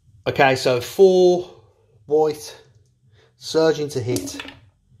 Okay, so 4 white, surging to hit.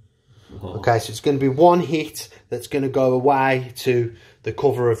 Okay, so it's going to be 1 hit that's going to go away to the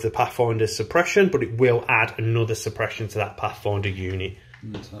cover of the Pathfinder's suppression, but it will add another suppression to that Pathfinder unit.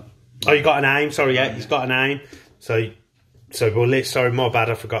 Oh, you got an aim? Sorry, yeah, he's got an aim. So we'll sorry, my bad,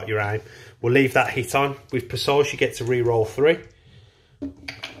 I forgot your aim. We'll leave that hit on. With Precise, you get to re-roll 3.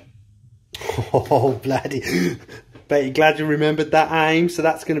 Oh, bloody. Bet you're glad you remembered that aim. So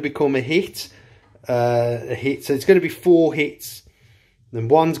that's going to become a hit. So it's going to be 4 hits. Then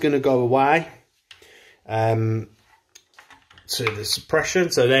one's going to go away. To the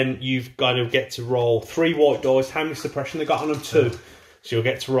suppression. So then you've got to get to roll 3 white dice. How many suppression they got on them? 2. So you'll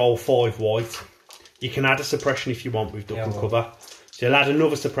get to roll 5 white. You can add a suppression if you want with duck and cover. So you'll add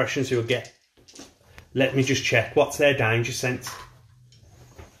another suppression, so you'll get... Let me just check. What's their danger sense?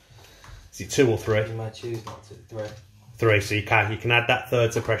 Is it 2 or 3? You might choose not to. 3. 3, so you can add that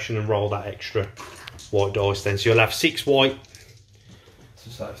 3rd suppression and roll that extra white dice then. So you'll have 6 white.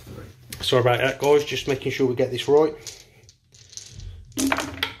 So that's 3. Sorry about that, guys. Just making sure we get this right.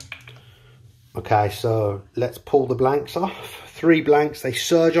 Okay, so let's pull the blanks off. 3 blanks. They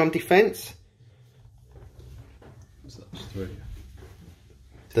surge on defence. So that's 3.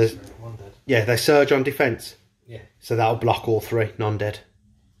 There's, 1 dead. yeah, they surge on defence. Yeah. So that'll block all 3, non-dead.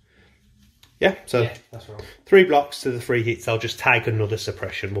 Yeah, so yeah, that's right. 3 blocks to the 3 hits. I'll just take another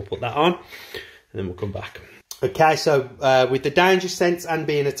suppression. We'll put that on, and then we'll come back. Okay, so with the danger sense and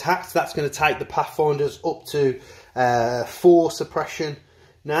being attacked, that's going to take the Pathfinders up to 4 suppression.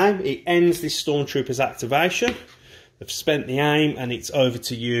 Now it ends this Stormtrooper's activation. They've spent the aim, and it's over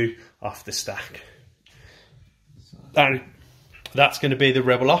to you off the stack. That's going to be the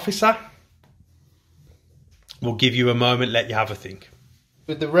Rebel Officer. We'll give you a moment, let you have a think.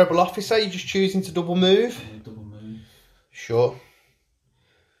 With the Rebel Officer, you're just choosing to double move? Yeah, double move. Sure.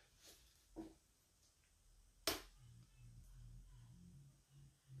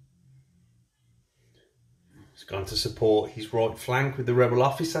 He's gone to support his right flank with the Rebel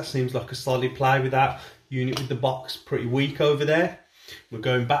Officer. Seems like a solid play with that unit with the box. Pretty weak over there. We're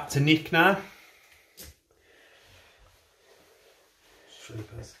going back to Nick now.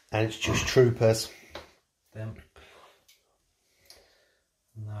 Troopers. And it's just troopers. Them.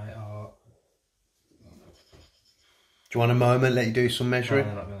 They are... Do you want a moment? Let you do some measuring?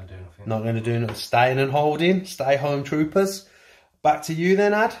 No, they're not going to do nothing. Not going to do nothing. Staying and holding. Stay home, troopers. Back to you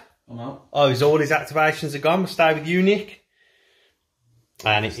then, Ad. I'm out. Oh, all his activations are gone. We'll stay with you, Nick.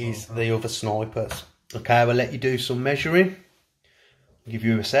 And it is the other snipers. Okay, we'll let you do some measuring. I'll give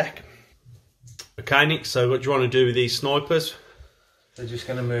you a sec. Okay, Nick, so what do you want to do with these snipers? They're just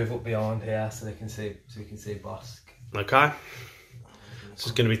going to move up behind here so they can see, Bossk. Okay. This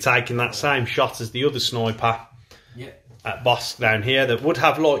is going to be taking that same shot as the other sniper. Yeah. At Bossk down here that would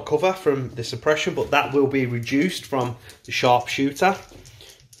have light cover from the suppression, but that will be reduced from the sharpshooter.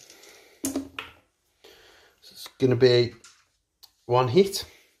 So it's going to be 1 hit.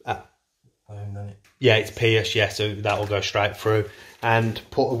 Yeah, it's pierce, yeah, so that will go straight through. And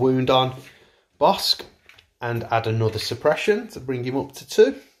put a wound on Bossk and add another suppression to bring him up to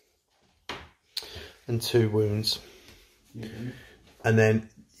 2. And 2 wounds. And then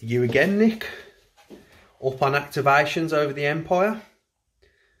you again, Nick. Up on activations over the Empire.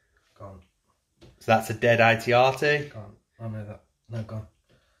 Gone. So that's a dead AT-RT. Gone. I know that. No, gone.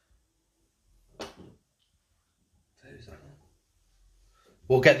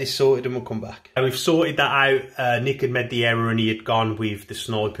 We'll get this sorted and we'll come back. And we've sorted that out. Nick had made the error and he had gone with the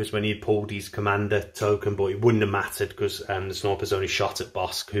snipers when he had pulled his commander token, but it wouldn't have mattered because the snipers only shot at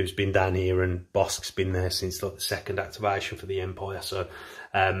Bossk, who's been down here, and Bossk's been there since like the 2nd activation for the Empire. So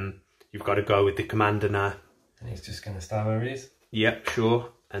you've got to go with the commander now. And he's just going to stay where he is? Yep, sure.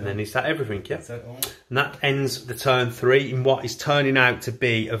 And then is that everything, yeah? That's it all. And that ends the turn 3 in what is turning out to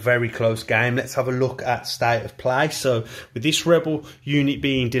be a very close game. Let's have a look at state of play. So with this rebel unit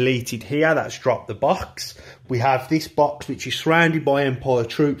being deleted here, that's dropped the box. We have this box which is surrounded by Empire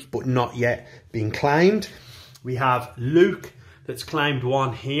troops but not yet been claimed. We have Luke that's claimed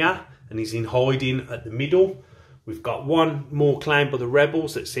 1 here and he's in hiding at the middle. We've got 1 more claimed by the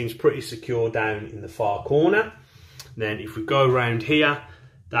rebels that seems pretty secure down in the far corner. Then if we go around here,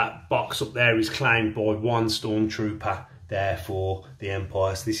 that box up there is claimed by 1 stormtrooper there for the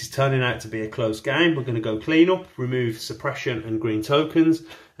Empire. So this is turning out to be a close game. We're going to go clean up, remove suppression and green tokens,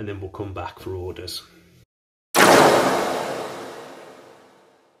 and then we'll come back for orders.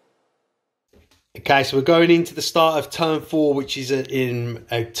 Okay, so we're going into the start of turn 4, which is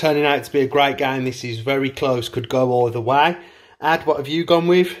turning out to be a great game. This is very close, could go either way. Ad, what have you gone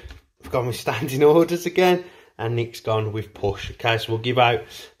with? I've gone with standing orders again. And Nick's gone with push. Okay, so we'll give out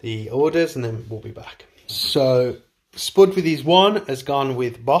the orders and then we'll be back. So Spud with his 1 has gone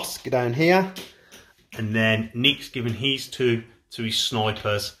with Bossk down here. And then Nick's given his 2 to his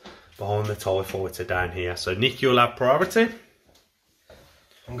snipers behind the TIE fighter down here. So Nick, you'll have priority.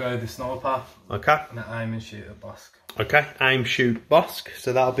 I'm going with the sniper. Okay. And I aim and shoot at Bossk. Okay, aim, shoot, Bossk.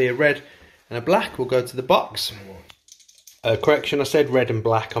 So that'll be a red and a black. We'll go to the box. Correction, I said red and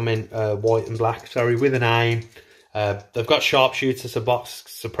black. I meant white and black. Sorry, with an aim. They've got sharpshooter, so box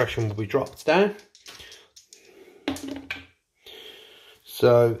suppression will be dropped down.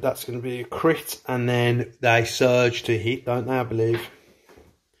 So that's going to be a crit, and then they surge to hit, don't they? I believe.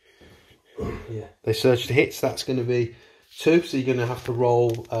 Yeah, they surge to hit. So that's going to be 2. So you're going to have to roll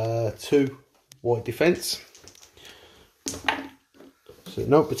 2 white defense. So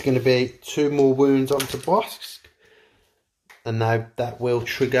nope, it's going to be 2 more wounds onto Bossk. And now that will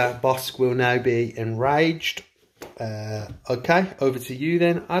trigger, Bossk will now be enraged. Okay, over to you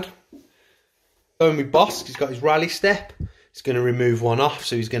then, Ad. Going with Bossk, he's got his rally step. He's going to remove 1 off,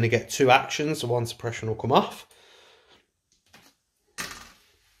 so he's going to get 2 actions, so 1 suppression will come off.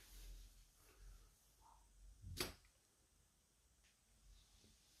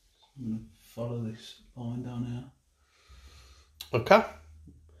 I'm going to follow this line down here. Okay.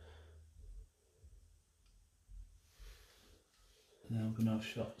 Now I'm going to have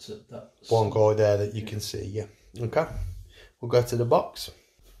shots at that. 1 guy there that you can see, yeah. Okay. We'll go to the box.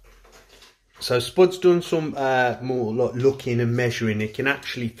 So Spud's done some more looking and measuring. He can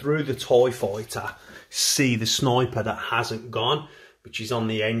actually, through the TIE fighter, see the sniper that hasn't gone, which is on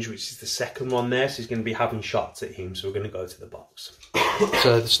the edge, which is the second one there. So he's going to be having shots at him. So we're going to go to the box.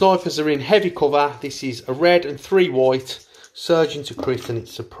 So the snipers are in heavy cover. This is a red and 3 white, surging to crit, and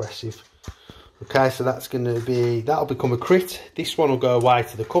it's suppressive. Okay, so that's going to be, that'll become a crit. This one will go away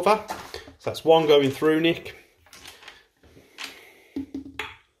to the cover. So that's 1 going through, Nick.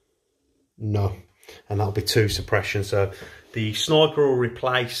 No. And that'll be 2 suppression. So the sniper will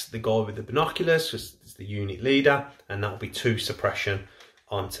replace the guy with the binoculars, because it's the unit leader. And that'll be 2 suppression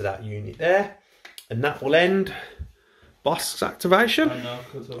onto that unit there. And that will end Bossk's activation.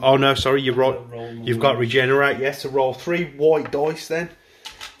 Oh no, sorry, you're right. You've got regenerate, yes. So roll 3 white dice then.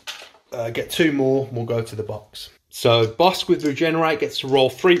 Get 2 more, we'll go to the box. So Bossk with regenerate gets to roll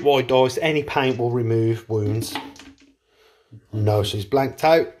 3 white dice. Any paint will remove wounds. No, so he's blanked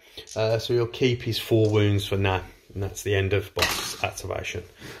out. So he'll keep his 4 wounds for now. And that's the end of Bossk's activation.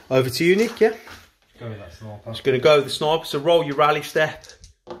 Over to you, Nick, yeah? Go with that sniper. Just going to go with the sniper. So roll your rally step.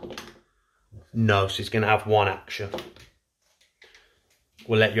 No, so he's going to have 1 action.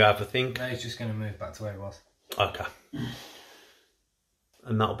 We'll let you have a think. No, he's just going to move back to where he was. Okay.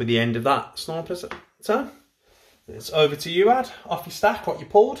 And that'll be the end of that sniper's turn. It's over to you, Ad. Off your stack, what you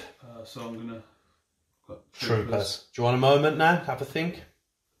pulled. So I'm going to... Troopers. Do you want a moment now? Have a think.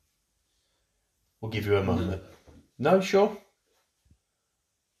 We'll give you a moment. No, sure?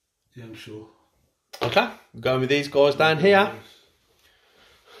 Yeah, I'm sure. Okay. We're going with these guys down here.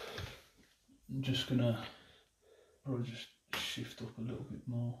 I'm just going to probably just shift up a little bit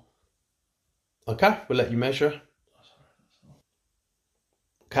more. Okay, we'll let you measure.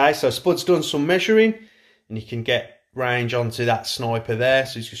 Okay, so Spud's done some measuring and you can get range onto that sniper there.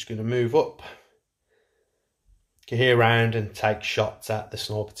 So he's just going to move up, get around and take shots at the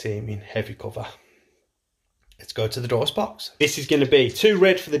sniper team in heavy cover. Let's go to the dice box. This is going to be 2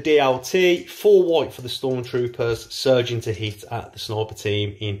 red for the DLT, 4 white for the stormtroopers, surging to hit at the sniper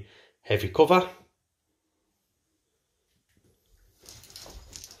team in heavy cover.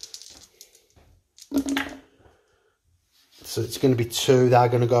 So it's going to be 2 that are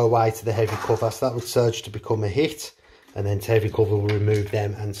going to go away to the heavy cover. So that would surge to become a hit. And then to heavy cover will remove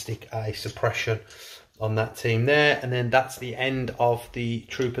them and stick a suppression on that team there. And then that's the end of the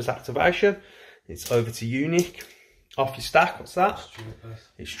troopers activation. It's over to you, Nick. Off your stack, what's that? It's troopers.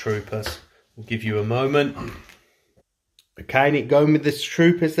 It's troopers. We'll give you a moment. Okay, Nick, going with the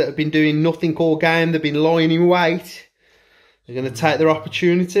troopers that have been doing nothing all game. They've been lying in wait. They're going to take their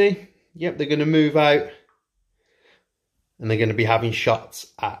opportunity. Yep, they're going to move out. And they're going to be having shots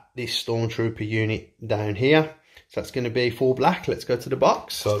at this stormtrooper unit down here. So that's going to be 4 black. Let's go to the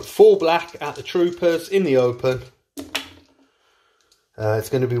box. So 4 black at the troopers in the open. It's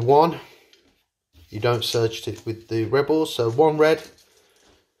going to be 1. You don't search it with the rebels. So 1 red.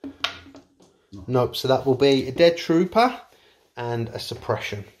 Nope. So that will be a dead trooper and a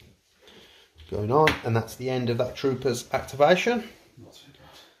suppression going on. And that's the end of that trooper's activation.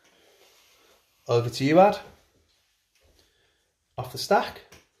 Over to you, Ad. Off the stack.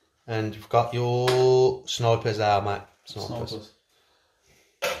 And you've got your snipers there, mate. Snipers.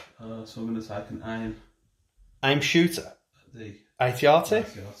 So I'm going to take an aim. Aim shoot at The AT-RT.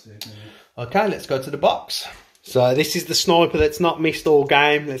 AT-RT, Okay, let's go to the box. So this is the sniper that's not missed all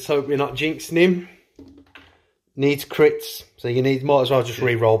game. Let's hope we're not jinxing him. Needs crits. So you might as well just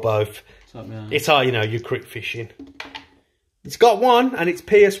re-roll both. It's how you know you're crit fishing. It's got 1 and it's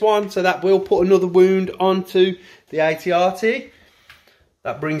PS1, so that will put another wound onto the AT-RT.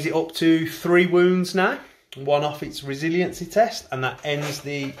 That brings it up to 3 wounds now. 1 off its resiliency test, and that ends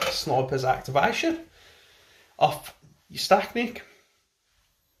the sniper's activation. Off your stack, Nick.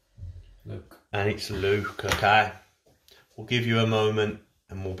 Luke. And it's Luke, okay. We'll give you a moment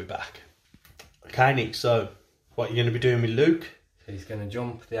and we'll be back. Okay, Nick, so what are you going to be doing with Luke? He's going to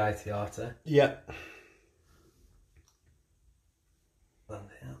jump the AT-RT. Yeah. Land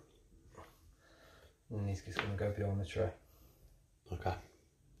here. And he's just going to go behind the tree. Okay.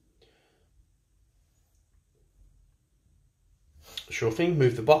 Sure thing,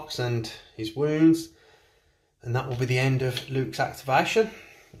 move the box and his wounds. And that will be the end of Luke's activation.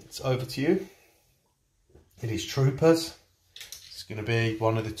 It's over to you. It is troopers. It's going to be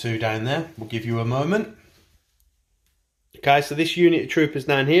one of the 2 down there. We'll give you a moment. Okay, so this unit of troopers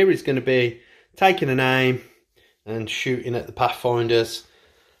down here is going to be taking an aim and shooting at the Pathfinders.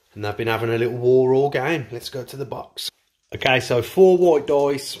 And they've been having a little war all game. Let's go to the box. Okay, so 4 white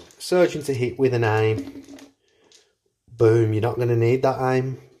dice, surging to hit with an aim. Boom, you're not going to need that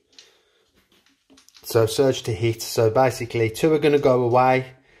aim. So surge to hit. So basically 2 are going to go away.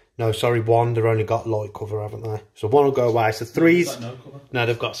 No, sorry, 1. They've only got light cover, haven't they? So 1 will go away. So 3's... No,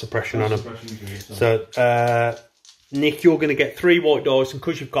 they've got suppression on them. So, Nick, you're going to get 3 white dice. And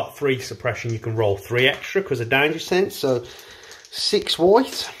because you've got 3 suppression, you can roll 3 extra because of danger sense. So 6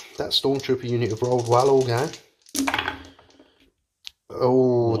 white. That stormtrooper unit have rolled well all game.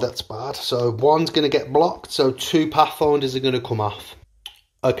 Oh, that's bad. So 1's going to get blocked. So 2 Pathfinders are going to come off.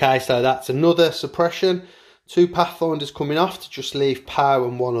 Okay, so that's another suppression. 2 Pathfinders coming off to just leave Pow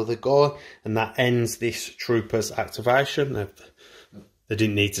and 1 other guy. And that ends this trooper's activation. They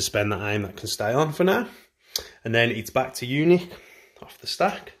didn't need to spend that aim. That can stay on for now. And then it's back to you, Nick, off the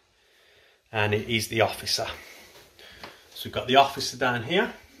stack. And it is the officer. So we've got the officer down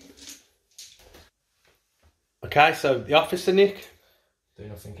here. Okay, so the officer, Nick. Do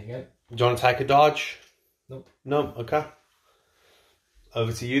nothing again. Do you want to take a dodge? Nope. No, okay.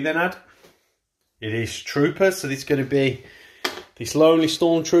 Over to you then, Ad. It is troopers, so this is going to be this lonely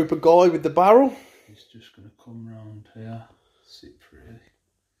stormtrooper guy with the barrel. He's just going to come round here, sit pretty,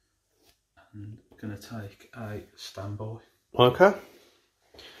 and going to take a standby. Okay.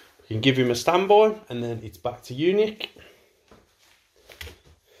 We can give him a standby, and then it's back to you, Nick.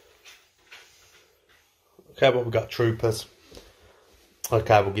 Okay, but we've got troopers.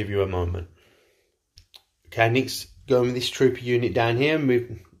 Okay, we'll give you a moment. Okay, Nick's going with this trooper unit down here.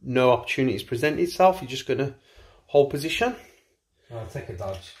 No opportunities present itself. You're just going to hold position. I'll take a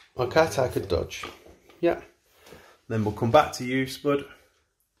dodge. Okay, take a dodge. Yeah. Then we'll come back to you, Spud.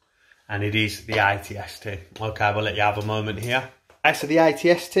 And it is the AT-ST. Okay, we'll let you have a moment here. Okay, so the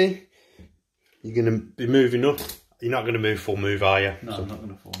AT-ST, you're going to be moving up. You're not going to move full move, are you? No, I'm not going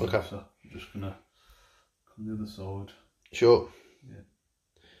to full move, so I'm just going to come the other side. Sure.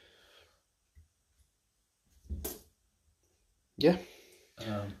 Yeah.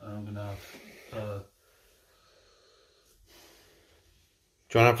 And I'm going to have... Do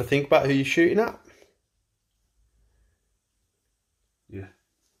you want to have a think about who you're shooting at? Yeah.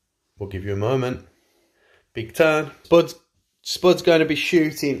 We'll give you a moment. Big turn. Spud's going to be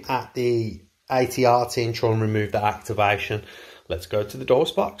shooting at the AT-RT and try and remove that activation. Let's go to the dice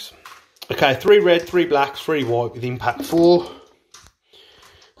box. Okay, 3 red, 3 black, 3 white with impact 4.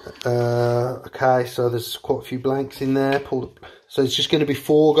 Okay, so there's quite a few blanks in there. So it's just going to be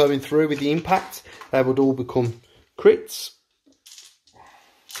 4 going through with the impact. They would all become crits.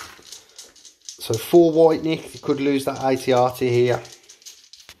 So 4 white, Nick. You could lose that ATRT here.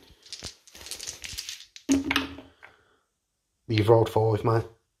 You've rolled 5, mate.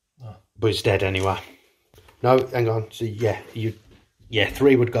 Oh. But it's dead anyway. No, hang on. So yeah,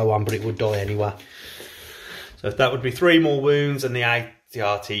 3 would go on, but it would die anyway. So that would be 3 more wounds and the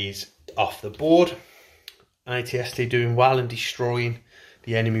ATRT's off the board. ATST doing well and destroying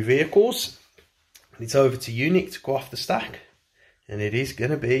the enemy vehicles. And it's over to you, Nick, to go off the stack. And it is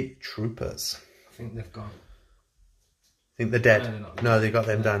going to be troopers. I think they've gone. I think they're dead. No, they got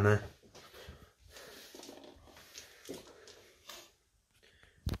them down there.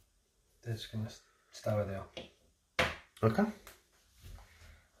 They're just going to stay where they are. Okay.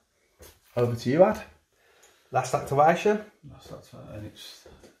 Over to you, Ad. Last activation. Last activation.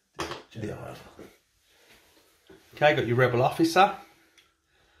 Yeah. Okay, got your rebel officer.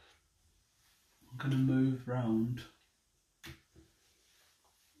 I'm going to move round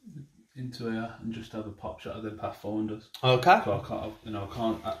into here and just have a pop shot of them Pathfinders. Okay. So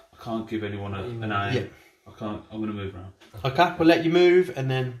I can't give anyone an aim. Yeah. I'm going to move around. Okay, we'll let you move and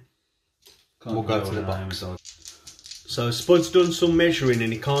then we'll go to the box. So Spud's done some measuring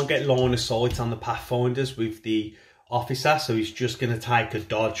and he can't get line of sight on the Pathfinders with the officer, so he's just going to take a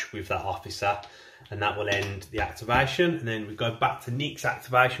dodge with that officer and that will end the activation. And then we go back to Nick's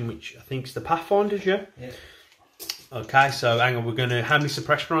activation, which I think is the Pathfinders, yeah? Yeah. Okay, so hang on, we're going to... How many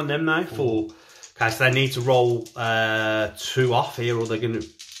suppression on them now? 4. Okay, so they need to roll 2 off here, or they're going to...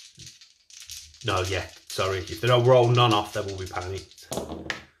 No, yeah, sorry. If they don't roll none off, they will be panicked.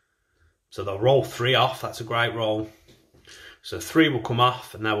 So they'll roll 3 off. That's a great roll. So 3 will come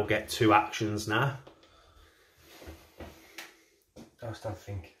off, and they will get 2 actions now. I just don't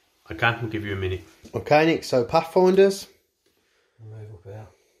think. Okay, we'll give you a minute. Okay, Nick, so Pathfinders. Move up here.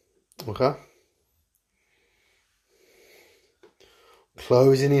 Okay.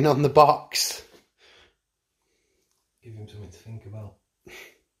 Closing in on the box. Give him something to think about.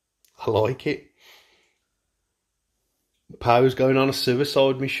 I like it. Poe's going on a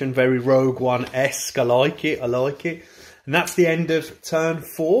suicide mission, very Rogue One-esque. I like it, I like it. And that's the end of turn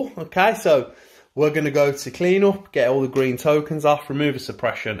 4. Okay, so we're going to go to clean up, get all the green tokens off, remove a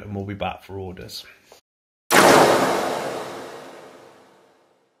suppression, and we'll be back for orders.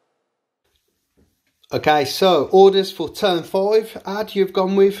 Okay, so orders for turn 5. Ad, you've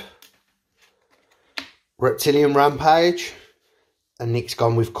gone with Reptilian Rampage, and Nick's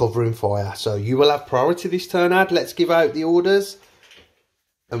gone with Covering Fire. So you will have priority this turn, Ad. Let's give out the orders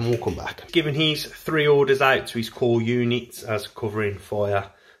and we'll come back. Given his 3 orders out to his core units as Covering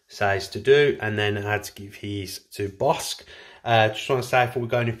Fire says to do, and then Ad to give his to Bossk. Just want to say before we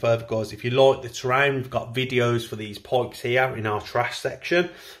go any further, guys, if you like the terrain, we've got videos for these pikes here in our trash section.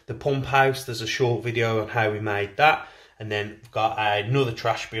 The pump house, there's a short video on how we made that. And then we've got another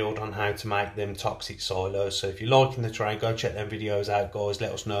trash build on how to make them toxic silos. So if you're liking the terrain, go check them videos out, guys.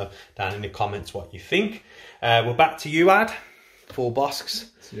 Let us know down in the comments what you think. We're back to you, Ad, for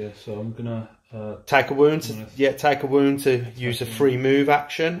Bosks. Yeah, so I'm going to... take a wound. Take a wound to use a free move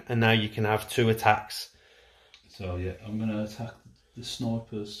action. And now you can have 2 attacks. So yeah, I'm going to attack the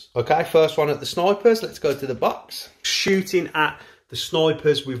snipers. Okay, first one at the snipers. Let's go to the box. Shooting at the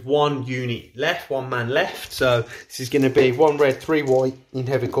snipers with 1 unit left, 1 man left. So this is going to be 1 red, 3 white in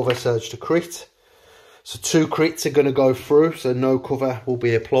heavy cover, surge to crit. So 2 crits are going to go through, so no cover will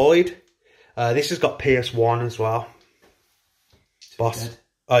be applied. This has got Pierce 1 as well. Boss.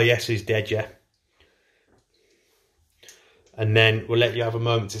 Oh yes, he's dead, yeah. And then we'll let you have a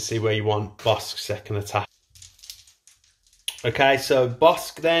moment to see where you want Bossk's second attack. Okay, so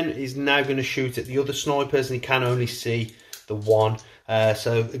Bossk then is now going to shoot at the other snipers and he can only see the 1.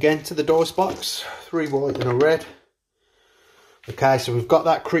 So again to the dice box, 3 white and a red. Okay, so we've got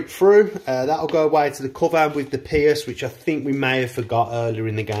that crit through. That'll go away to the cover with the Pierce, which I think we may have forgot earlier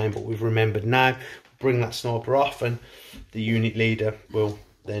in the game, but we've remembered now. Bring that sniper off and the unit leader will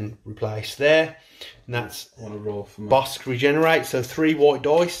then replace there. And that's Bossk regenerate, so 3 white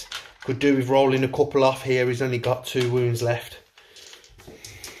dice. Could do with rolling a couple off here. He's only got 2 wounds left.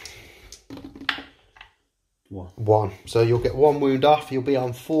 1. So you'll get 1 wound off. You'll be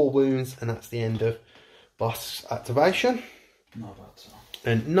on 4 wounds, and that's the end of Bossk's activation. Not a bad turn.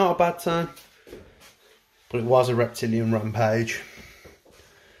 And not a bad turn. But it was a Reptilian Rampage.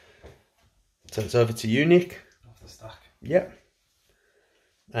 So it's over to you, Nick. Off the stack. Yep.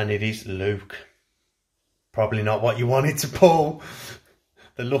 And it is Luke. Probably not what you wanted to pull.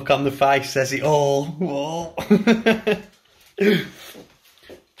 The look on the face says it all. Whoa. Do you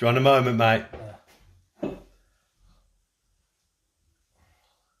want a moment, mate?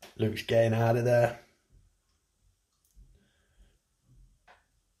 Luke's getting out of there.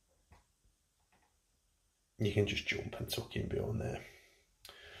 You can just jump and tuck in beyond there.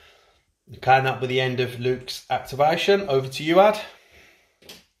 Okay, and that'll be the end of Luke's activation. Over to you, Ad.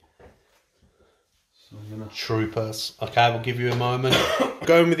 So I'm gonna... Troopers. Okay, we'll give you a moment.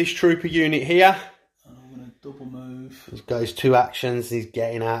 Going with this trooper unit here. And I'm going to double move. He's got his 2 actions. He's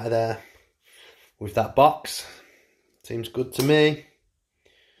getting out of there with that box. Seems good to me.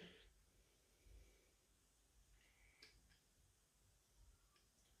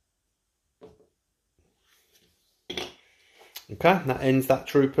 Okay, that ends that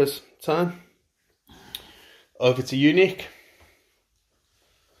trooper's turn. Over to you, Nick.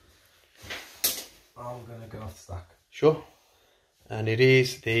 I'm going to go off the stack. Sure. And it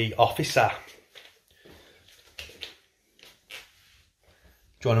is the officer.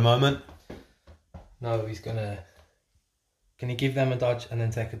 Do you want a moment? No, he's going to... Can he give them a dodge and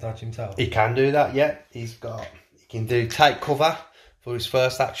then take a dodge himself? He can do that, yeah. He can do take cover for his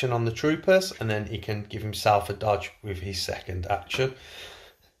first action on the troopers, and then he can give himself a dodge with his second action.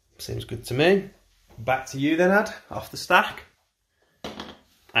 Seems good to me. Back to you then, Ad, off the stack.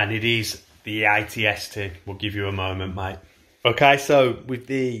 And it is the ATST. We'll give you a moment, mate. Okay, so with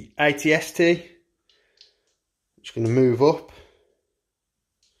the ATST, I'm just going to move up.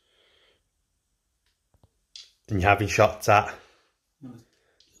 And you're having shots at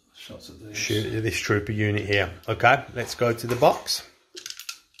this trooper unit here. Okay, let's go to the box.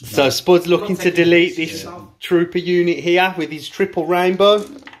 So Spud's looking to delete this trooper unit here with his triple rainbow.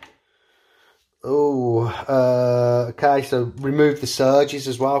 Oh, okay, so remove the surges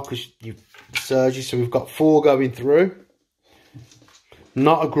as well, because you've surges, so we've got 4 going through.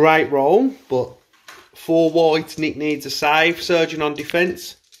 Not a great roll, but 4 white. Nick needs a save, surging on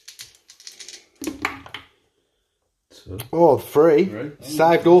defence. Oh, 3.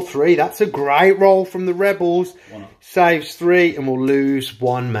 Saved all 3. That's a great roll from the Rebels. Saves 3 and we'll lose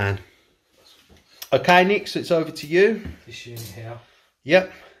 1 man. Okay, Nick, so it's over to you. This unit here.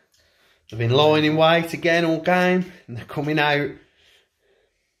 Yep. They've been lying in wait again all game and they're coming out.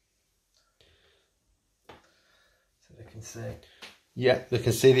 So they can see. Yep, they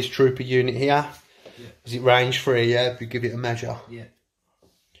can see this trooper unit here. Yeah. Is it range 3? Yeah, if we give it a measure. Yeah.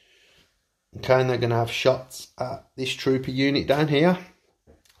 Okay, and they're going to have shots at this trooper unit down here.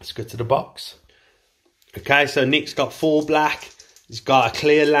 Let's go to the box. Okay, so Nick's got 4 black. He's got a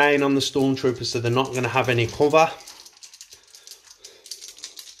clear lane on the stormtroopers, so they're not going to have any cover.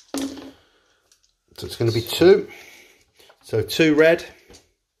 So it's going to be 2. So 2 red.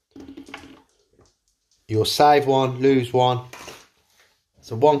 You'll save 1, lose 1.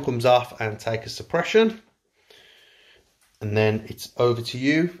 So 1 comes off and take a suppression. And then it's over to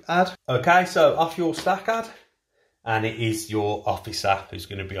you, Ad. Okay, so off your stack, Ad. And it is your officer who's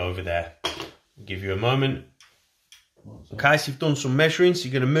going to be over there. I'll give you a moment. Okay, so you've done some measuring. So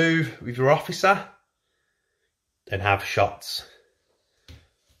you're going to move with your officer. Then have shots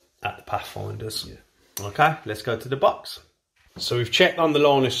at the Pathfinders. Yeah. Okay, let's go to the box. So we've checked on the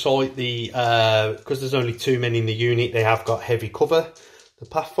line of sight. Because there's only 2 men in the unit, they have got heavy cover, the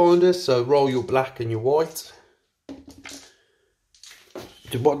Pathfinders. So roll your black and your white.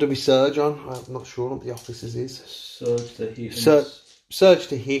 What do we surge on? I'm not sure what the officers is. Surge to hit. Surge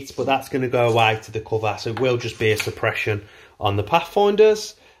to hit, but that's going to go away to the cover. So it will just be a suppression on the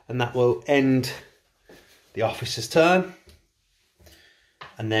Pathfinders. And that will end the officer's turn.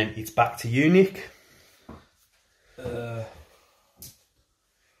 And then it's back to you, Nick.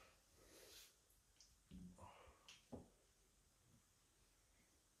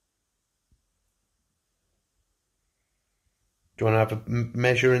 Do you want to have a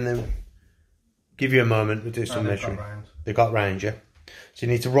measure and then give you a moment? We'll do some measuring. They've got range, yeah? So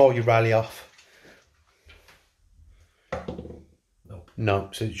you need to roll your rally off. Nope. No,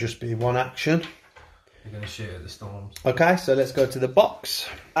 so it'll just be 1 action. You're going to shoot at the storms. Okay, so let's go to the box.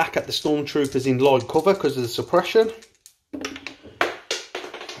 Back at the stormtroopers in light cover because of the suppression.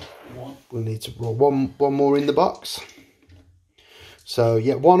 1. We'll need to roll one more in the box. So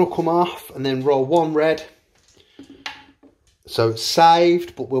yeah, 1 will come off and then roll 1 red. So it's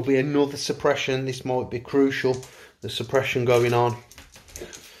saved, but will be another suppression. This might be crucial, the suppression going on.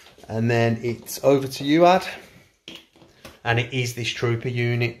 And then it's over to you, Ad. And it is this trooper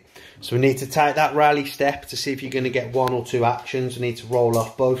unit. So we need to take that rally step to see if you're going to get 1 or 2 actions. We need to roll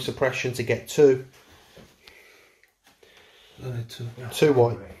off both suppression to get 2. 2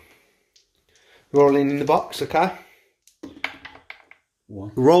 white. Rolling in the box, okay?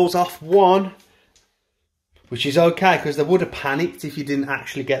 1. Rolls off 1. Which is okay, because they would have panicked if you didn't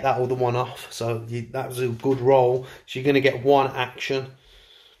actually get that other one off. So that was a good roll. So you're going to get 1 action.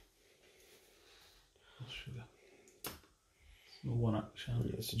 One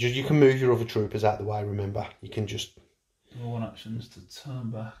action. So just, you can move your other troopers out the way, remember. You can just... One action is to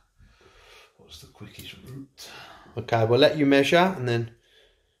turn back. What's the quickest route? Okay, we'll let you measure and then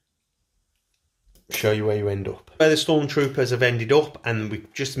show you where you end up. Where the stormtroopers have ended up, and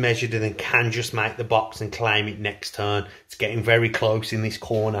we've just measured it and can just make the box and claim it next turn. It's getting very close in this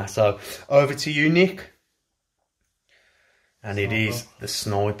corner. So over to you, Nick. And it is the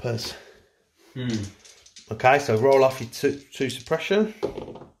snipers. Okay, so roll off your two suppression.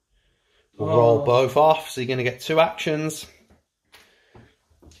 We'll roll both off, so you're going to get 2 actions.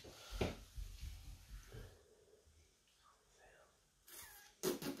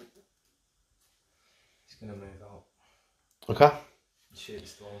 He's going to move out. Okay. Shoot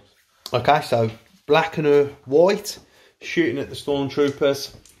storms. Okay, so black and a white shooting at the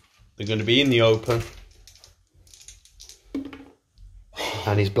stormtroopers. They're going to be in the open.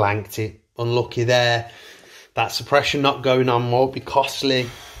 And he's blanked it. Unlucky there. That suppression not going on won't be costly.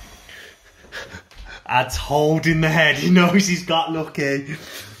 Ad's holding the head. He knows he's got lucky.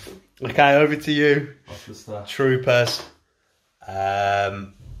 Okay, over to you. Troopers.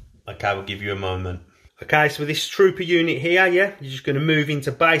 Okay, we'll give you a moment. Okay, so with this trooper unit here, yeah, you're just going to move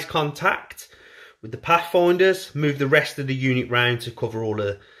into base contact with the Pathfinders. Move the rest of the unit round to cover all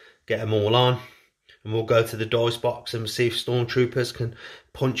the, get them all on. And we'll go to the dice box and see if Stormtroopers can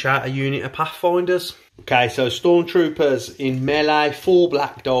punch out a unit of Pathfinders. Okay, so Stormtroopers in melee, 4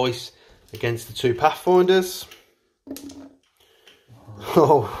 black dice against the 2 Pathfinders.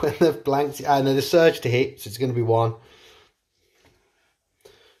 Oh, and they've blanked it. And then the surge to hit, so it's going to be 1.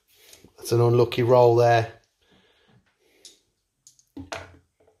 That's an unlucky roll there.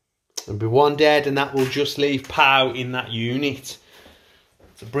 There'll be 1 dead, and that will just leave POW in that unit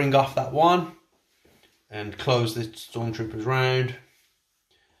to bring off that 1. And close the Stormtroopers round.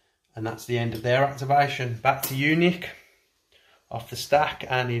 And that's the end of their activation. Back to you, Nick. Off the stack,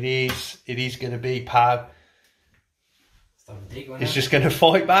 and it is going to be POW. He's just going to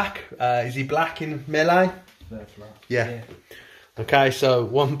fight back. Is he black in melee? Yeah. Okay, so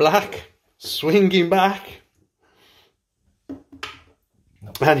 1 black, swinging back.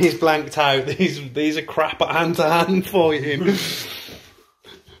 And he's blanked out. These are crap at hand-to-hand fighting.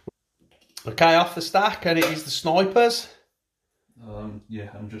 Okay, off the stack, and it is the snipers. Yeah,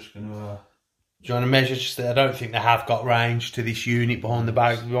 I'm just going to... Do you want to measure? Just I don't think they have got range to this unit behind the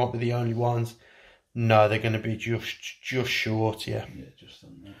back. We won't be the only ones. No, they're going to be just short, yeah. Yeah, just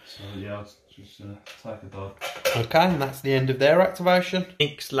on that. So yeah, I'll just take a dog. Okay, and that's the end of their activation.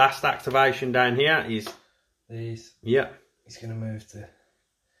 Nick's last activation down here is... These. Yeah. He's going to move to...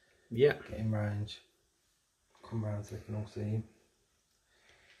 Yeah. Get in range. Come round so they can all see him.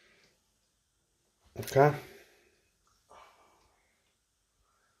 Okay.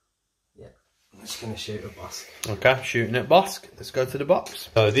 Yeah. I'm just going to shoot at Bossk. Okay, shooting at Bossk. Let's go to the box.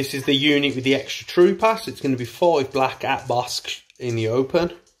 So this is the unit with the extra trooper. So it's going to be 5 black at Bossk in the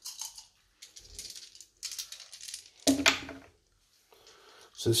open.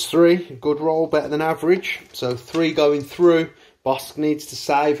 So there's 3. A good roll, better than average. So 3 going through. Bossk needs to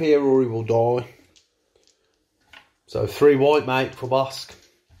save here or he will die. So 3 white, mate, for Bossk.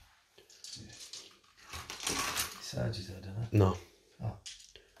 Surges there, don't it? No. Oh.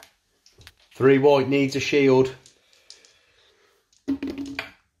 3 white needs a shield.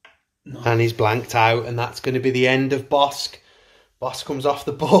 No. And he's blanked out, and that's going to be the end of Bossk. Bossk comes off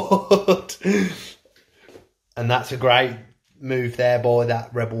the board. And that's a great move there by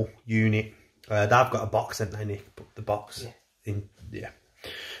that rebel unit. They've got a box, haven't they, Nick? Put the box in. Yeah.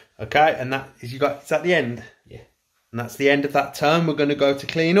 Okay, and that is is that the end? Yeah. And that's the end of that turn. We're going to go to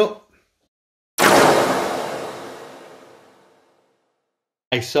clean up.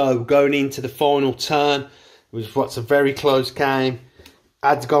 Okay, so going into the final turn, it was what's a very close game.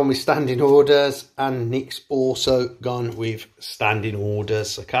 Ad's gone with standing orders, and Nick's also gone with standing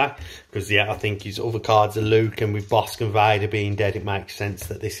orders, okay? Because, yeah, I think his other cards are Luke, and with Bossk and Vader being dead, it makes sense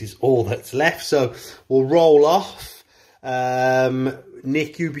that this is all that's left. So we'll roll off.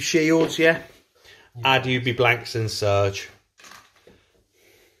 Nick, you be shields, yeah? Ad, you be blanks and surge.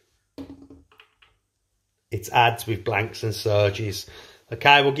 It's ads with blanks and surges.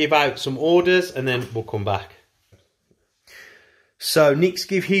 Okay, we'll give out some orders, and then we'll come back. So Nick's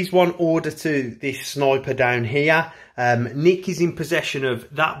give his 1 order to this sniper down here. Nick is in possession of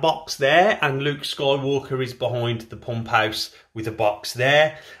that box there, and Luke Skywalker is behind the pump house with a box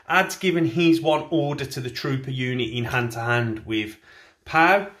there. Ad's given his 1 order to the trooper unit in hand-to-hand with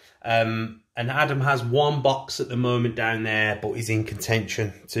POW. And Adam has 1 box at the moment down there, but is in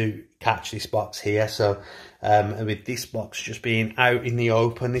contention to catch this box here. So and with this box just being out in the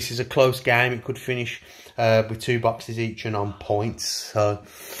open, this is a close game. It could finish with 2 boxes each and on points. So,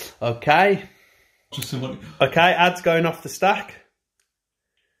 okay. Okay, ad's going off the stack.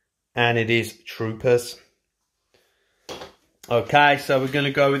 And it is troopers. Okay, so we're going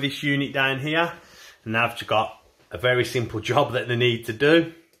to go with this unit down here. And they've just got a very simple job that they need to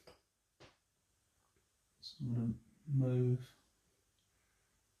do. So I'm going to move.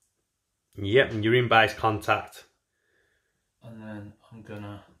 Yep, and you're in base contact. And then I'm going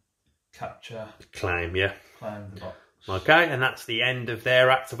to capture. Claim, yeah. Claim the box. Okay, and that's the end of their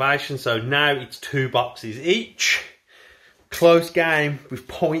activation. So now it's 2 boxes each. Close game with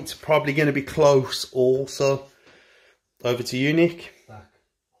points, probably going to be close also. Over to you, Nick. Stack.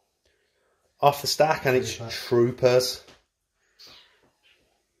 Off the stack, and it's troopers.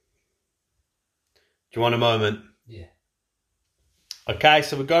 Do you want a moment? Yeah. Okay,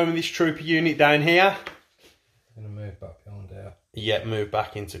 so we're going with this trooper unit down here. I'm going to move back behind there. Yeah, move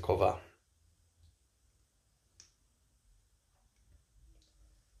back into cover.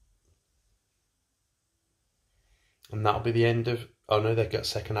 And that'll be the end of... Oh no, they've got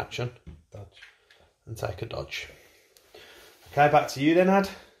second action. Dodge. And take a dodge. Okay, back to you then, Ad.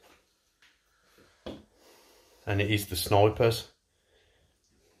 And it is the snipers.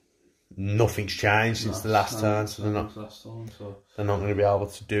 Nothing's changed since the last turn, so they're not going to be able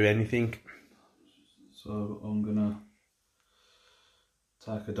to do anything. So I'm going to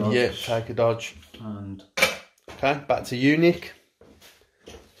take a dodge. Yeah, take a dodge. And okay, back to you, Nick.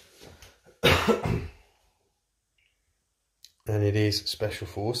 And it is Special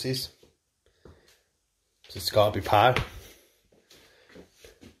Forces. So it's got to be power.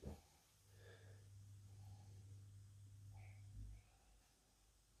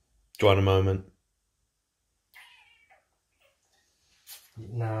 Do you want a moment?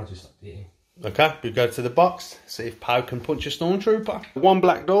 No, just hit him. Okay, we go to the box. See if Pow can punch a stormtrooper. 1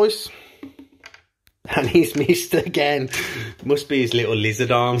 black dice. And he's missed again. Must be his little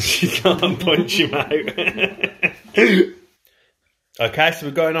lizard arms. You can't punch him out. Okay, so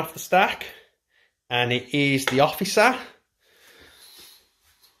we're going off the stack. And it is the officer.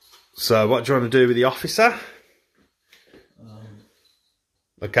 So what do you want to do with the officer?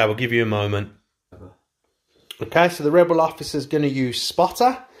 Okay, we'll give you a moment. Okay, so the rebel officer's going to use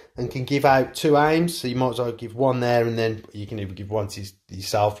spotter and can give out 2 aims. So you might as well give 1 there, and then you can either give 1 to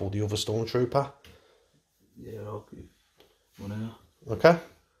yourself or the other stormtrooper. yeah, I'll give 1 out. Okay.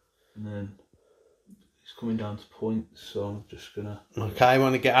 And then it's coming down to points, so I'm just going to... Okay, I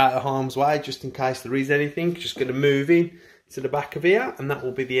want to get out of harm's way just in case there is anything. Just going to move in to the back of here, and that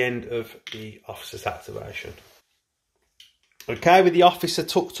will be the end of the officer's activation. Okay, with the officer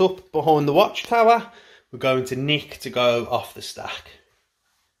tucked up behind the watchtower, we're going to Nick to go off the stack.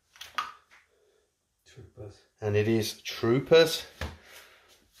 Troopers. And it is troopers.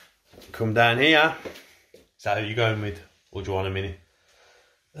 Come down here. Is that who you're going with? Or do you want a minute?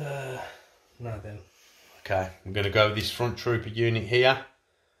 No then. Okay, I'm going to go with this front trooper unit here.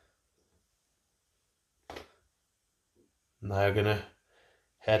 Now we're going to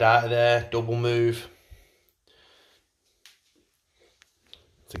head out of there, double move.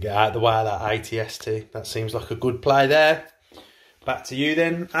 To get out of the way of that ATST. That seems like a good play there. Back to you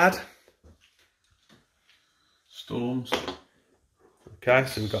then, Ad. Storms. Okay,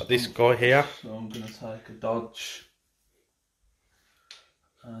 so we've got this guy here. So I'm going to take a dodge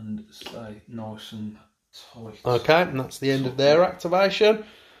and stay nice and tight. Okay, and that's the end of their activation.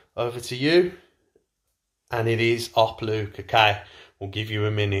 Over to you. And it is Op Luke. Okay, we'll give you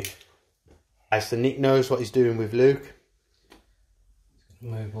a minute. Okay, so Nick knows what he's doing with Luke.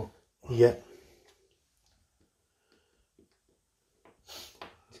 Move up. Yeah.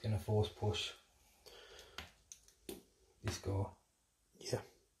 He's going to force push this guy. Yeah.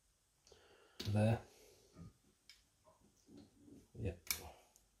 There. Yep.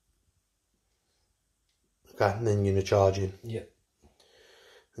 Okay, and then you're going to charge in. Yep.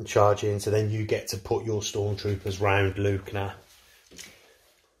 And charge in, so then you get to put your stormtroopers round Luke now.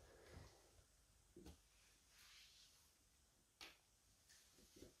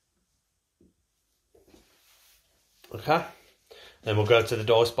 Okay, then we'll go to the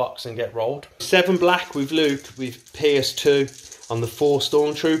dice box and get rolled. 7 black with Luke with PS2 on the 4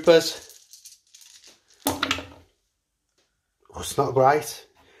 stormtroopers. Oh, it's not great.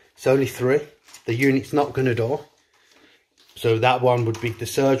 It's only 3. The unit's not going to die. So that one would be, the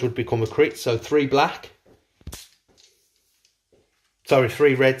surge would become a crit. So 3 black. Sorry,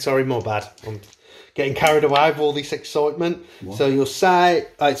 3 red. Sorry, my bad. I'm getting carried away with all this excitement. What? So you'll say,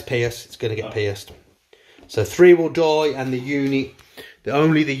 oh, it's pierced. It's going to get pierced. So 3 will die, and the unit,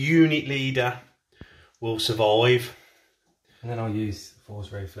 only the unit leader will survive. And then I'll use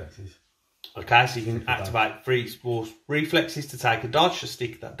force reflexes. Okay, so you can activate 3 Force reflexes to take a dodge, to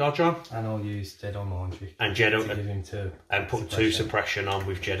stick that dodge on. And I'll use Jedi Mind Trick. And Jedi, to give him 2. and put 2 suppression on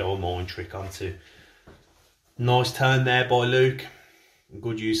with Jedi Mind Trick onto. Nice turn there by Luke.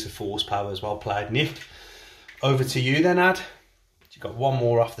 Good use of force power as well played, Nick. Over to you then, Ad. You've got one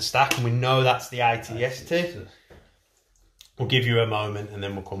more off the stack, and we know that's the ATST. We'll give you a moment and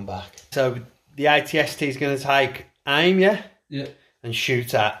then we'll come back. So the ATST is going to take aim, yeah? Yeah. And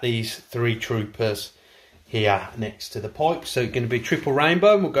shoot at these 3 troopers here next to the pipe. So it's going to be triple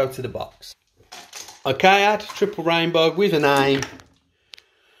rainbow, and we'll go to the box. Okay, Ad, triple rainbow with an aim.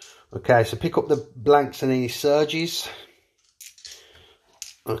 Okay, so pick up the blanks and any surges.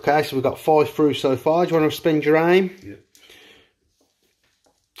 Okay, so we've got 5 through so far. Do you want to spend your aim? Yeah.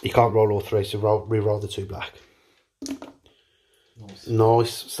 You can't roll all 3, so re-roll the 2 black.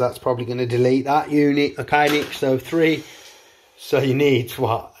 Nice. So that's probably going to delete that unit. Okay, Nick, so 3. So you need,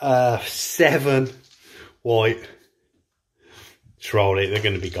 what, 7 white. Just roll it, they're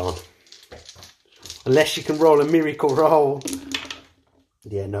going to be gone. Unless you can roll a miracle roll.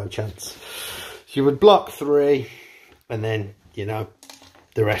 Yeah, no chance. So you would block 3, and then, you know,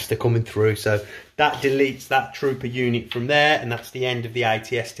 the rest are coming through. So that deletes that trooper unit from there, and that's the end of the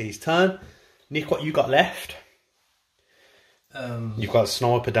ATST's turn. Nick, what you got left? You've got a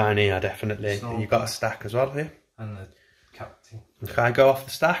sniper down here, definitely. And you've got a stack as well here. And the captain. Okay, go off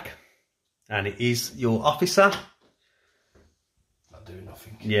the stack. And it is your officer. Not doing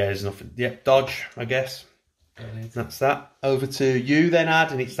nothing. Yeah, there's nothing. Yep, dodge, I guess. That's that. Over to you then,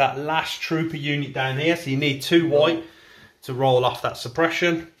 Ad, and it's that last trooper unit down here. So you need 2 white to roll off that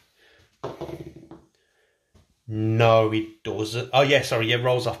suppression. No, it doesn't. Oh, yeah, sorry. Yeah,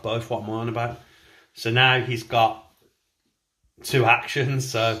 rolls off both. What am I on about? So now he's got 2 actions.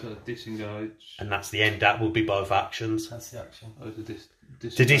 So disengage. And that's the end. That will be both actions. That's the action. Oh,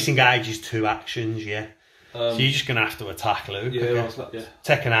 To disengage is 2 actions, yeah. So you're just going to have to attack Luke. Yeah, okay? yeah.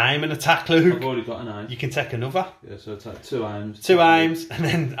 Take an aim and attack Luke. I've already got an aim. You can take another. Yeah, so attack 2 aims. 2 aims and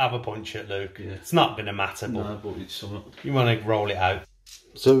then have a punch at Luke. Yeah. It's not going to matter, but no, but it's something. You want to roll it out.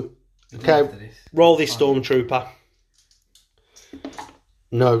 So, okay, This. roll this stormtrooper.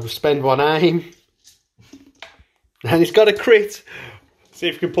 No, spend 1 aim. And it's got a crit. See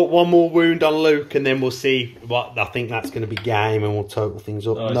if we can put 1 more wound on Luke, and then we'll see what. I think that's going to be game, and we'll total things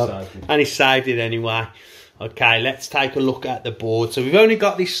up. Oh, no, and he saved it anyway. Okay, let's take a look at the board. So we've only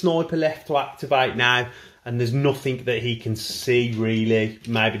got this sniper left to activate now, and there's nothing that he can see really.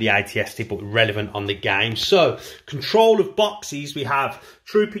 Maybe the ATST, but relevant on the game. So, control of boxes, we have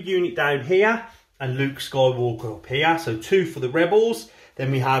trooper unit down here, and Luke Skywalker up here. So 2 for the rebels.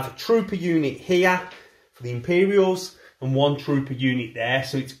 Then we have trooper unit here for the Imperials, and 1 trooper unit there.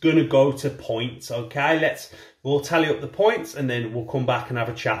 So it's going to go to points, okay? We'll tally up the points, and then we'll come back and have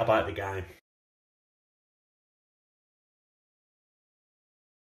a chat about the game.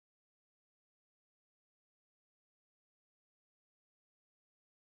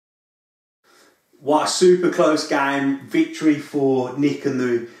 What a super close game. Victory for Nick and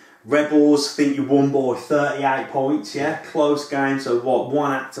the Rebels. I think you won by 38 points, yeah? Close game, so what,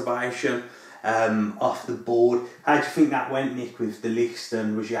 1 activation off the board. How do you think that went, Nick, with the list,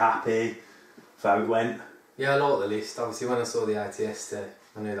 and was you happy with how it went? Yeah, I like the list. Obviously, when I saw the ATST,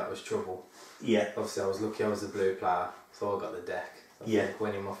 I knew that was trouble. Yeah. Obviously, I was lucky I was a blue player, so I got the deck. I think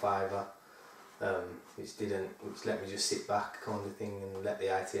went in my favour. Which let me just sit back kind of thing and let the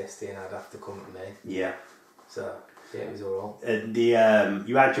ATST and I'd have to come to me. Yeah. So yeah, it was alright. And you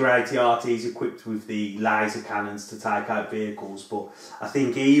had your ATRTs equipped with the laser cannons to take out vehicles, but I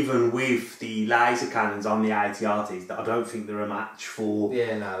think even with the laser cannons on the ATRTs, I don't think they're a match for the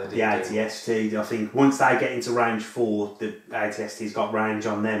ATST. I think once they get into range 4, the ATST's got range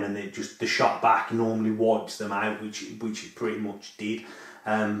on them, and the shot back normally wipes them out, which it pretty much did.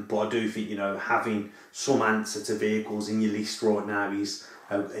 But I do think, you know, having some answer to vehicles in your list right now is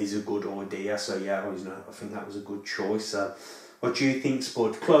a good idea. So yeah, I think that was a good choice. So what do you think,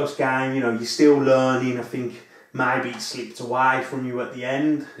 Spud? Close game, you know, you're still learning. I think maybe it slipped away from you at the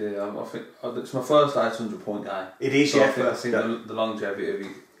end. Yeah, I think it's my first 800 point game. It is, so yeah. I think the longevity of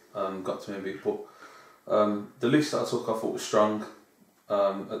it got to me a bit, but the list that I took I thought was strong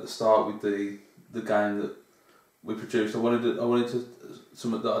at the start with the game that we produced. I wanted to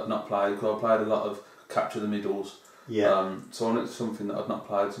something that I'd not played, because I played a lot of capture the middles. Yeah. So I wanted something that I'd not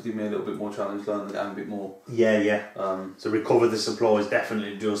played to give me a little bit more challenge, learn the game a bit more. Yeah. So recover the supplies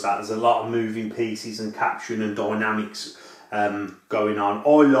definitely does that. There's a lot of moving pieces and capturing and dynamics going on.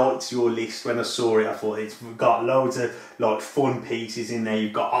 I liked your list when I saw it. I thought it's got loads of like fun pieces in there.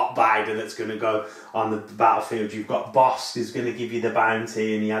 You've got Darth Vader that's going to go on the battlefield. You've got Bossk who's going to give you the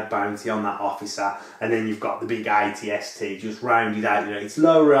bounty, and he had bounty on that officer. And then you've got the big ATST just rounded out. You know, it's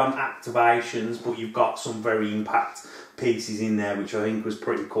lower on activations, but you've got some very impact pieces in there, which I think was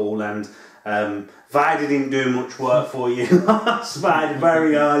pretty cool. And Vader didn't do much work for you last Vader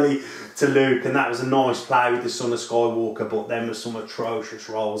very early to Luke, and that was a nice play with the son of Skywalker, but then was some atrocious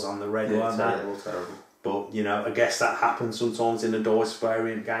rolls on the red, weren't terrible. But, you know, I guess that happens sometimes in a dice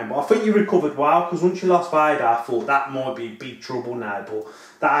variant game. But I think you recovered well, because once you lost Vader, I thought that might be big trouble now. But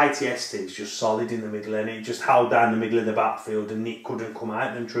that ATST is just solid in the middle, and it just held down the middle of the battlefield, and Nick couldn't come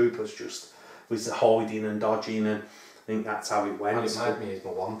out, and troopers just was hiding and dodging, and I think that's how it went. And it made me use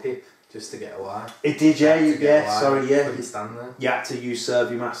my one pip just to get away. It did, yeah. Couldn't stand there. You had to use Serve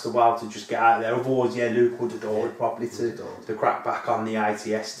Your Master well to just get out there. Otherwise, yeah, Luke would have died probably to crack back on the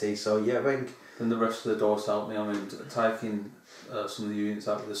ATST. So, yeah, I think... And the rest of the dice helped me. I mean, taking some of the units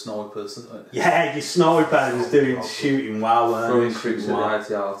out with the snipers. Yeah, your sniper was doing shooting well. Throwing creeps at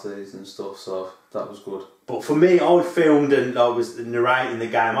the AT-RTs and stuff, so that was good. But for me, I filmed and I was narrating the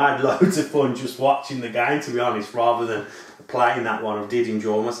game. I had loads of fun just watching the game, to be honest, rather than playing that one. I did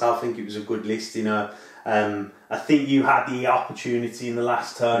enjoy myself. I think it was a good list, you know. I think you had the opportunity in the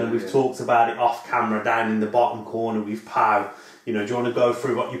last turn, and we've talked about it off camera down in the bottom corner with Pow. You know, do you want to go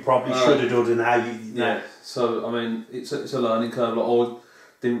through what you probably should have done and how you... Yeah, so, I mean, it's a learning curve. Like, I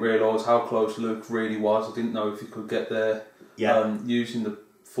didn't realise how close Luke really was. I didn't know if he could get there using the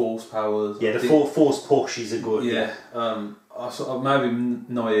force powers. Yeah, the force pushes are good. Yeah, I sort of maybe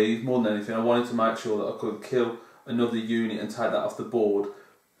naive more than anything. I wanted to make sure that I could kill another unit and take that off the board.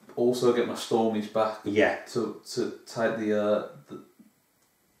 Also get my Stormies back. Yeah. To take the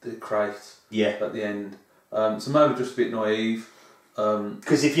crate. Yeah. At the end. So maybe just a bit naive.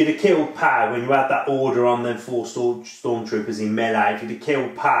 Because if you'd have killed Pow when you had that order on them 4 stormtroopers in melee, if you'd have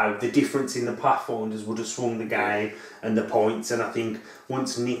killed Pow, the difference in the Pathfinders would have swung the game and the points. And I think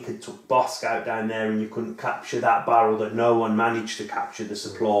once Nick had took Bossk out down there and you couldn't capture that barrel that no one managed to capture the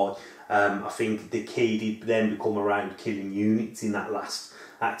supply, I think the key did then become around killing units in that last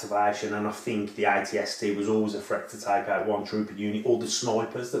activation. And I think the ATST was always a threat to take out one trooper unit or the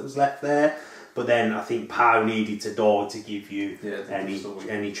snipers that was left there. But then I think Pow needed to die to give you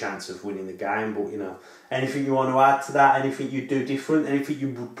any chance of winning the game. But, you know, anything you want to add to that? Anything you'd do different? Anything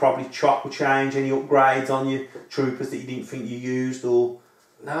you would probably chop or change? Any upgrades on your troopers that you didn't think you used? Or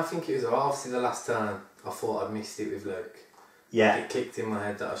no, I think it was obviously the last turn. I thought I'd missed it with Luke. Yeah. It kicked in my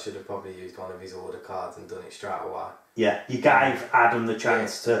head that I should have probably used one of his order cards and done it straight away. Yeah, you gave Adam the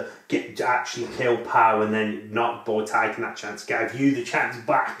chance to actually kill Pow, and then not by taking that chance, gave you the chance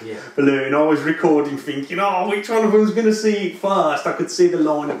back. Yeah. For Luke. And I was recording thinking, oh, which one of them's going to see it first? I could see the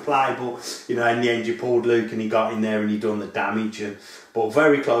line of play, but, you know, in the end you pulled Luke and he got in there and he done the damage. But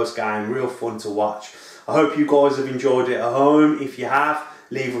very close game, real fun to watch. I hope you guys have enjoyed it at home. If you have,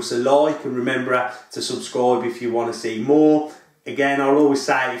 leave us a like, and remember to subscribe if you want to see more. Again, I'll always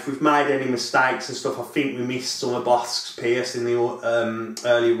say, if we've made any mistakes and stuff, I think we missed some of Bossk's Pierce in the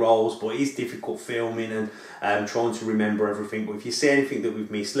early rolls, but it is difficult filming and trying to remember everything. But if you see anything that we've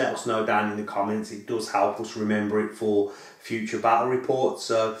missed, let us know down in the comments. It does help us remember it for future battle reports.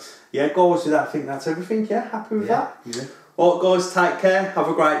 So, yeah, guys, with that, I think that's everything. Yeah, happy with that? Yeah. Well, guys, take care. Have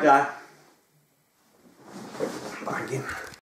a great day. Banging.